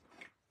piece.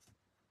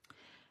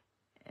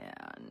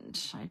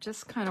 And I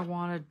just kind of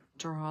want to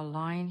draw a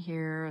line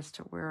here as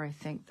to where I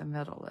think the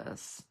middle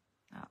is.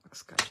 That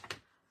looks good.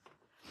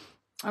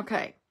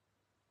 Okay,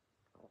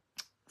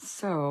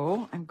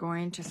 so I'm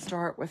going to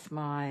start with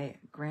my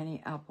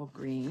Granny Apple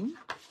Green.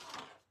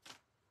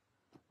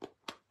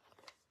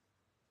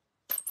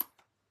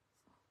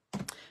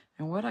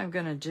 And what I'm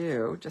going to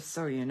do, just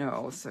so you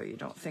know, so you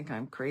don't think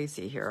I'm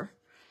crazy here,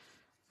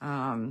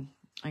 I'm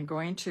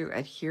going to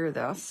adhere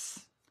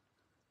this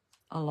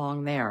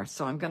along there.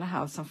 So I'm going to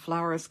have some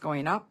flowers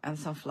going up and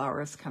some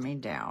flowers coming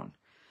down.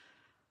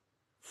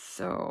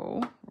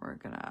 So we're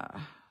going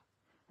to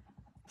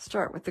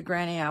start with the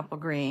Granny Apple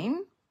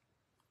Green.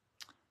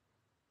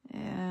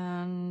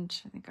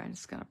 And I think I'm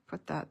just going to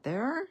put that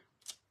there.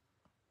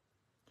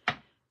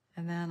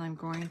 And then I'm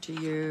going to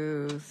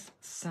use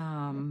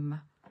some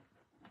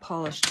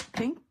polished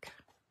pink.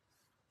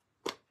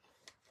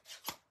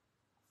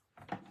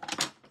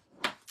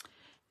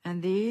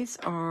 And these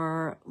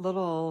are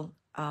little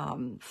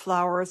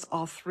flowers,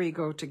 all 3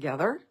 go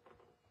together.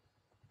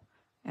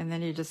 And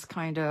then you just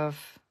kind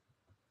of,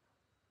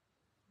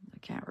 I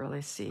can't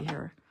really see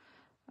here,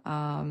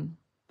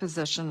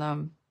 position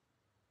them.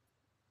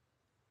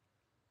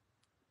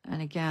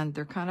 And again,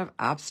 they're kind of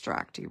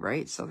abstract-y,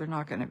 right? So they're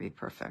not going to be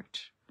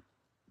perfect.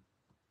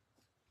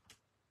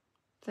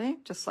 See,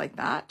 just like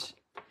that.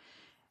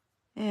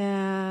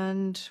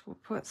 And we'll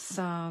put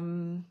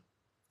some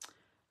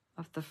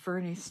of the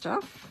ferny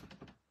stuff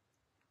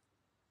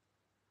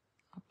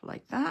up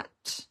like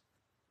that.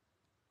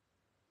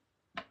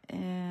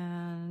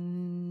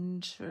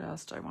 And what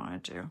else do I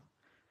want to do?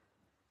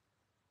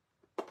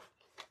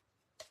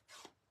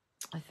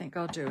 I think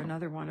I'll do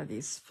another one of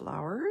these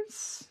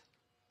flowers.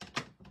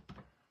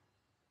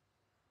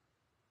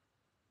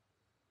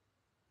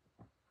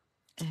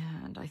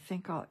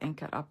 think I'll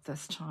ink it up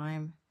this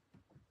time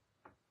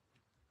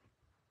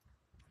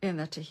in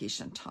the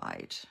Tahitian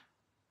Tide.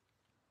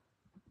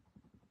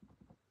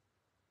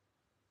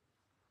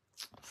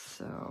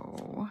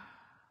 So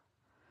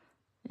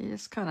you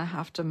just kind of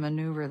have to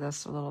maneuver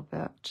this a little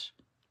bit.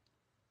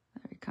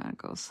 There, it kind of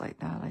goes like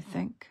that, I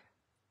think.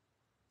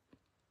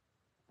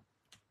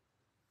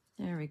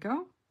 There we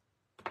go.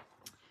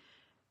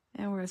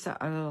 And where's that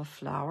a little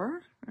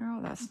flower? Oh,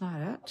 that's not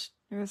it.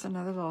 There's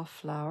another little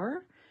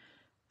flower.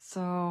 So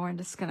I'm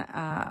just going to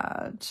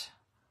add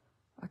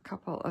a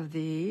couple of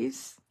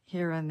these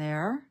here and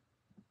there.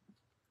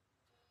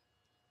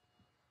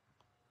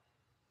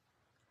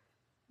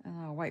 And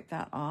I'll wipe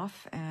that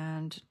off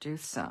and do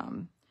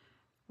some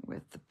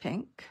with the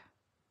pink.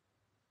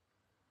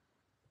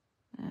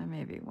 And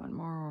maybe one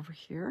more over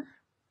here.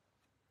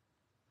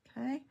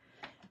 Okay.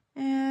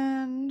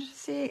 And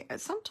see,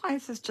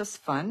 sometimes it's just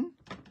fun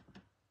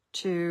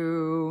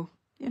to,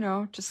 you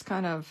know, just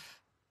kind of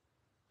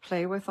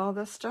play with all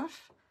this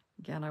stuff.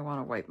 Again, I want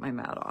to wipe my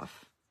mat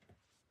off.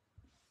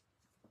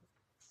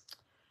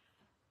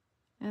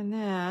 And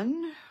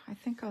then I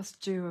think I'll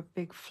do a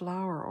big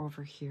flower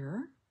over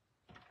here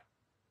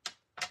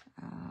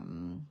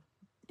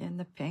in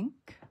the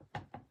pink.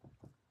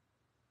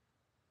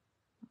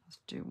 Let's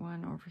do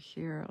one over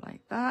here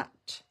like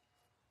that.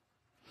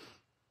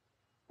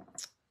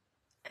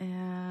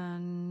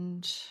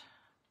 And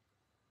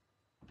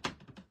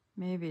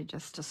maybe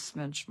just a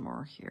smidge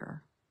more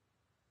here.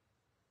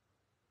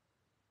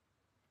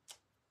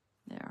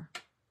 There.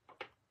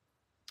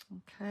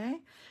 Okay.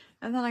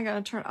 And then I'm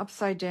going to turn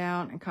upside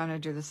down and kind of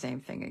do the same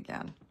thing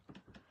again.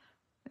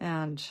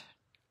 And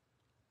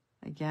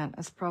again,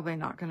 it's probably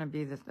not going to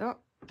be the, oh,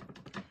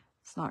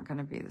 it's not going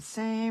to be the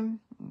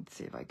same. Let's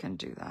see if I can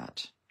do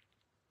that.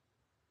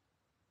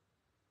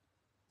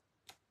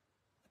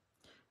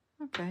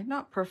 Okay,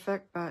 not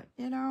perfect, but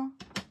you know,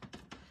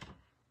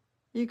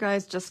 you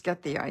guys just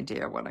get the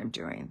idea of what I'm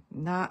doing.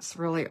 And that's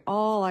really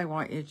all I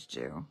want you to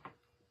do.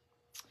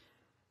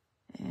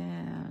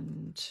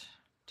 And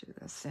do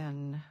this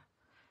in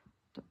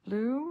the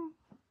blue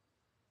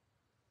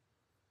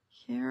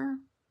here.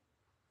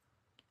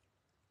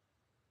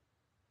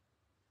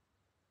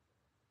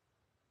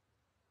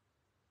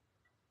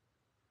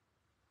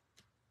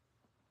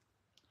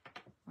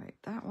 Wipe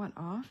that one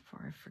off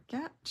before I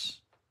forget.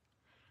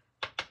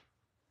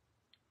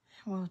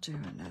 We'll do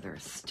another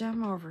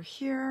stem over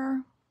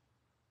here.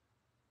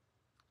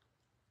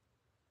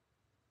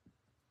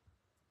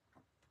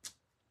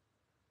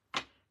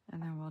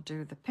 And then we'll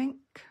do the pink.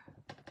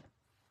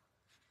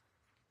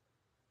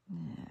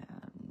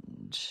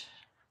 And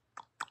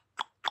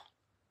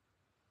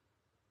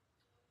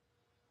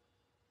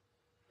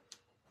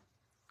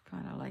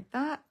kind of like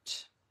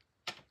that.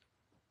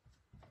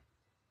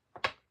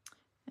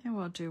 And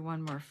we'll do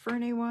one more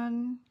ferny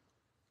one.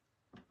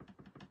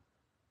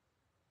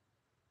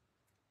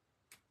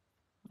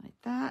 Like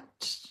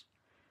that.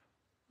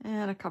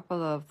 And a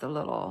couple of the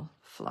little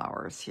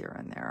flowers here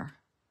and there.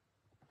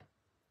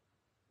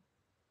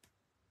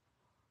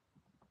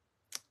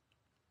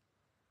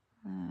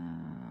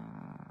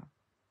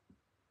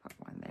 Put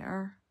one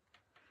there.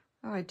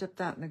 Oh, I dipped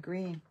that in the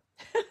green.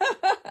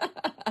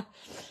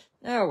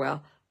 Oh,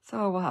 well.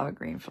 So we'll have a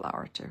green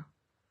flower too.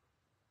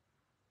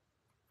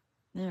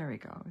 There we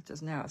go.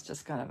 Now it's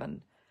just kind of a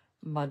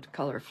mud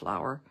color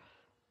flower.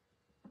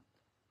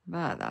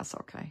 But that's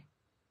okay.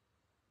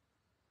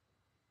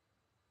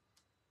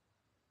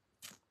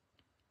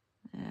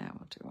 And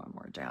we'll do one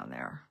more down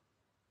there.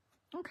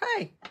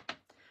 Okay.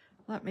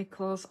 Let me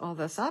close all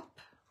this up.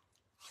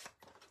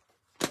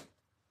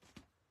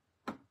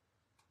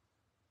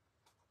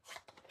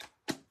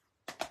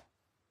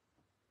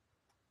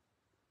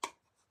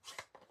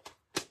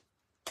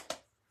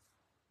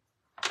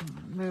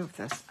 Move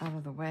this out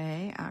of the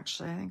way.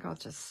 Actually, I think I'll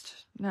just,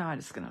 no, I'm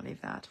just going to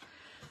leave that.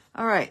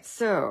 All right,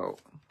 so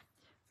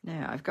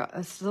now I've got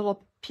this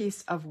little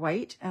piece of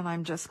white and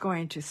I'm just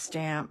going to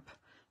stamp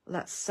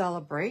Let's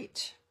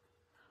Celebrate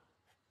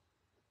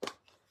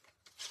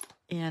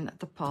in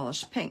the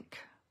polished pink.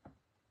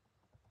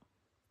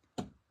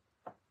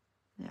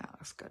 Yeah,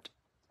 looks good.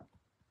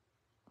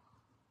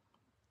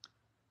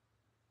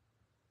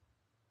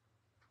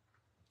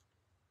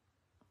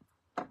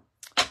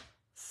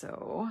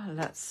 So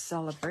let's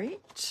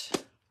celebrate.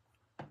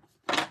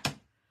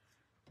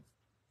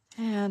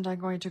 And I'm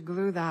going to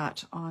glue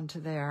that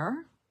onto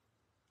there.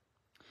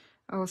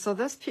 Oh, so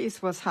this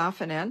piece was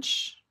 1/2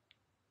 inch.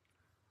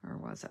 Or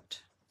was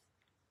it?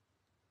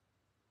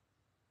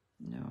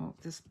 No,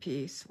 this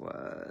piece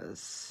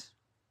was,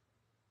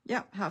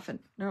 yeah,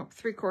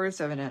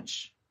 3/4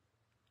 inch.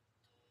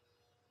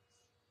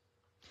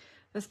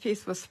 This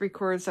piece was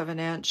 3/4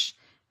 inch,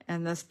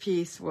 and this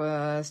piece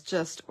was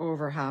just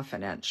over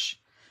 1/2 inch.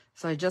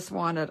 So I just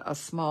wanted a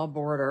small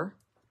border.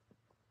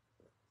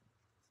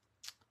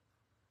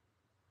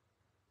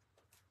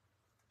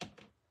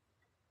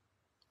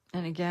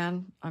 And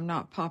again, I'm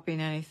not popping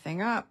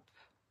anything up.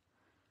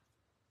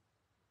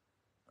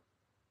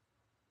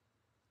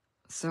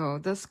 So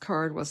this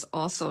card was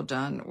also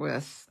done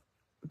with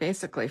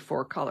basically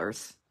 4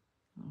 colors.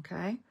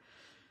 Okay.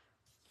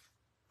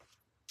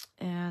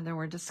 And then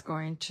we're just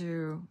going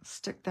to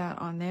stick that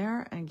on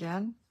there. And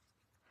again,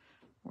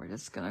 we're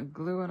just going to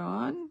glue it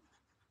on.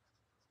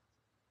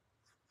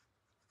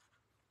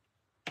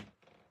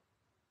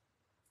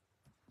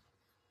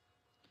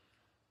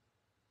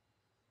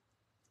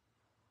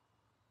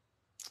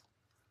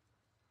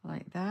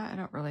 Like that. I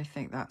don't really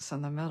think that's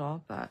in the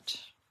middle, but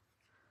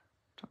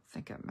I don't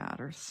think it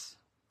matters.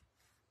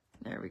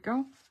 There we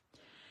go.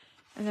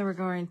 And then we're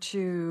going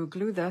to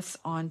glue this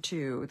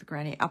onto the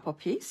Granny Apple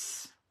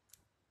piece.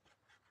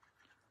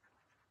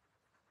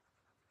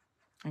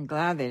 I'm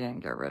glad they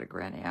didn't get rid of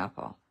Granny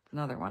Apple.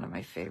 Another one of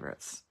my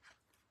favorites.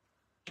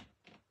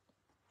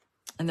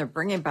 And they're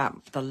bringing back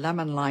the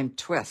Lemon Lime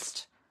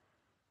Twist.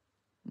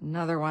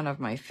 Another one of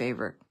my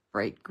favorite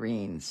bright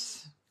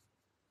greens.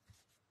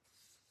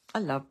 I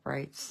love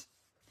brights.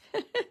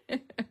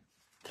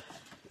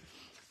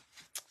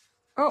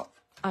 Oh,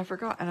 I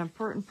forgot an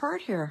important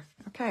part here.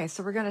 Okay,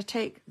 so we're going to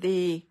take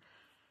the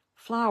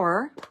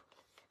flower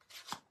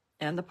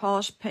and the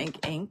polished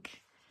pink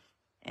ink,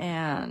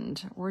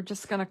 and we're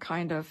just going to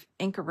kind of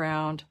ink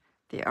around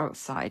the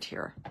outside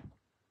here.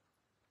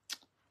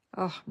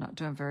 Oh, I'm not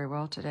doing very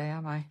well today,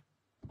 am I?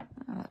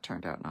 Oh, that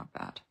turned out not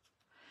bad.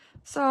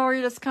 So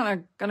you're just kind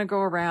of going to go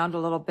around a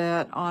little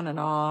bit, on and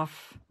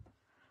off,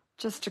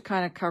 just to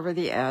kind of cover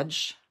the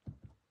edge.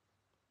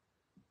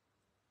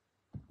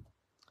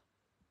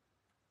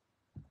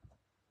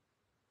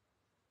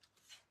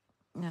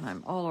 And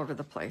I'm all over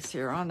the place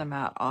here, on the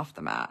mat, off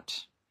the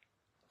mat.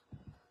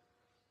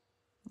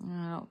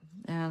 Well,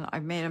 and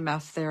I've made a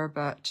mess there,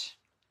 but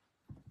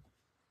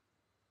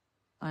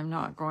I'm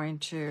not going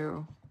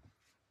to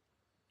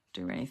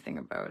do anything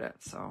about it.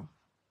 So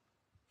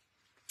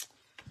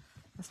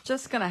it's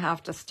just going to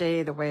have to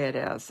stay the way it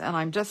is. And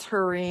I'm just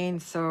hurrying,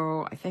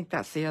 so I think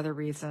that's the other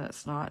reason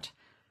it's not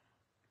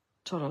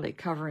totally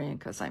covering,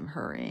 because I'm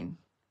hurrying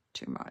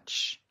too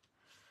much.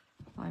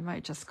 I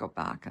might just go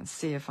back and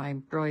see if I'm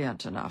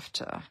brilliant enough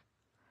to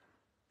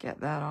get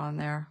that on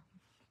there,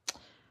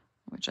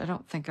 which I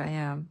don't think I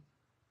am,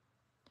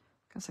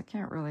 because I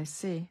can't really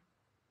see.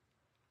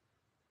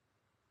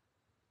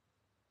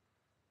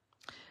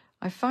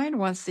 I find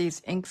once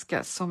these inks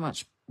get so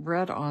much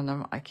red on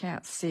them, I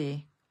can't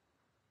see.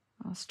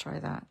 Let's try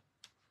that.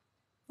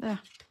 Yeah,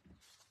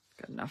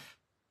 good enough.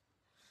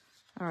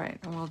 All right,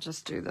 and we'll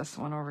just do this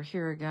one over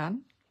here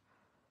again.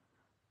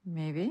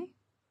 Maybe.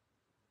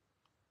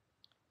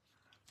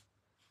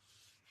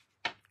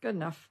 Good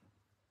enough.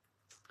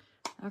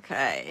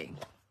 Okay.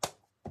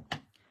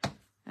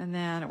 And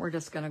then we're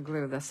just going to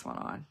glue this one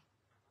on.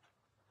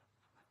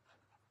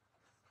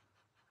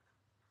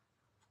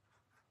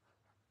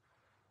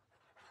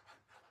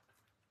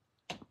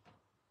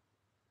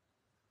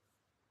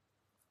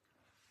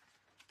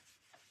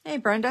 Hey,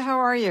 Brenda, how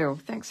are you?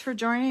 Thanks for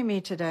joining me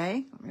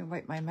today. Let me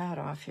wipe my mat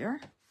off here.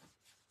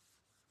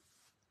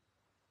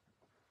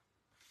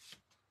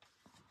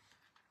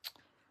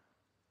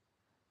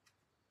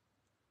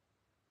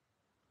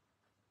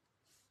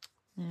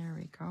 There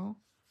we go.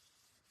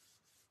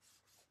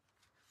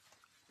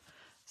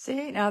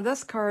 See, now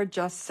this card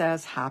just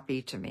says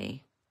happy to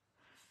me.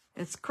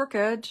 It's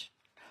crooked.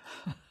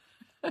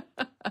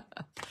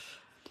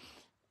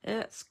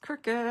 It's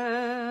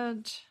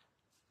crooked.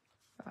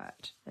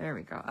 But there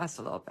we go. That's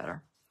a little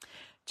better.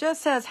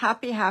 Just says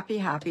happy, happy,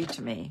 happy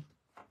to me.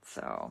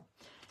 So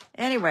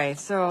anyway,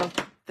 so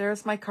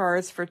there's my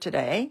cards for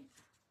today.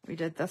 We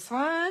did this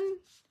one.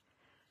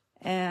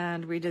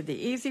 And we did the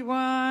easy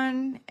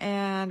one,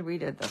 and we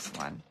did this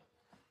one.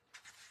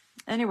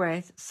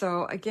 Anyway,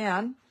 so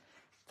again,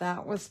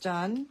 that was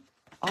done,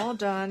 all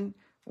done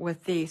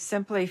with the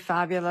Simply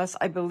Fabulous.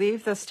 I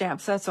believe the stamp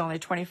set's only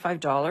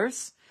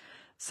 $25.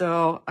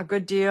 So a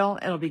good deal.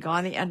 It'll be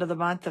gone the end of the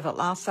month if it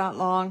lasts that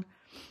long.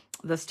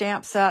 The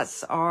stamp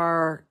sets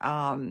are,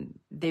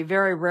 they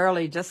very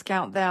rarely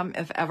discount them,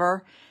 if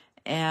ever.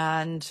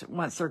 And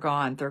once they're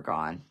gone, they're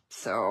gone.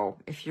 So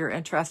if you're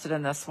interested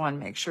in this one,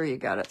 make sure you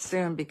get it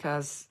soon,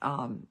 because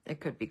it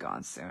could be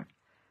gone soon.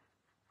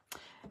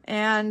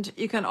 And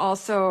you can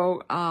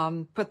also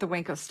put the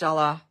Wink of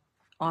Stella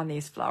on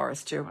these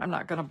flowers too. I'm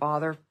not going to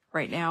bother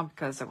right now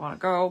because I want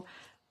to go.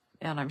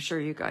 And I'm sure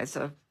you guys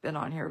have been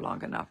on here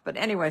long enough. But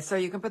anyway, so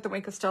you can put the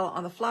Wink of Stella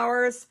on the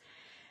flowers.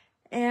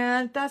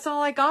 And that's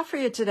all I got for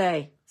you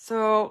today.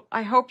 So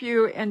I hope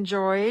you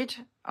enjoyed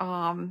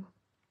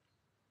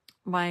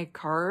my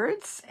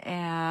cards,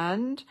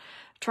 and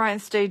try and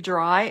stay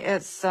dry.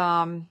 It's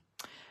the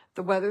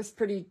weather's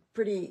pretty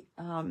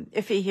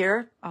iffy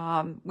here.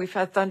 We've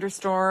had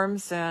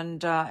thunderstorms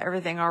and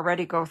everything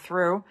already go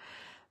through.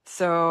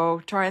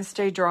 So try and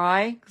stay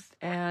dry,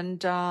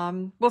 and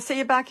we'll see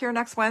you back here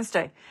next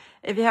Wednesday.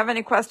 If you have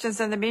any questions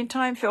in the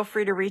meantime, feel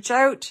free to reach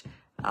out.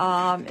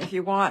 If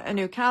you want a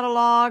new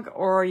catalog,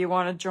 or you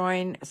want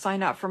to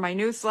sign up for my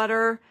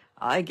newsletter,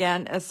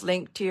 again, it's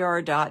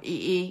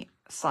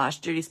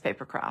linktr.ee/Judy's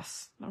Paper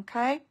Crafts.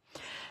 Okay.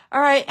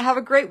 All right. Have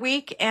a great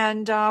week,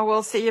 and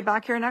we'll see you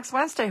back here next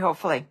Wednesday,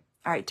 hopefully.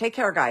 All right. Take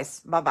care,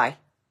 guys. Bye-bye.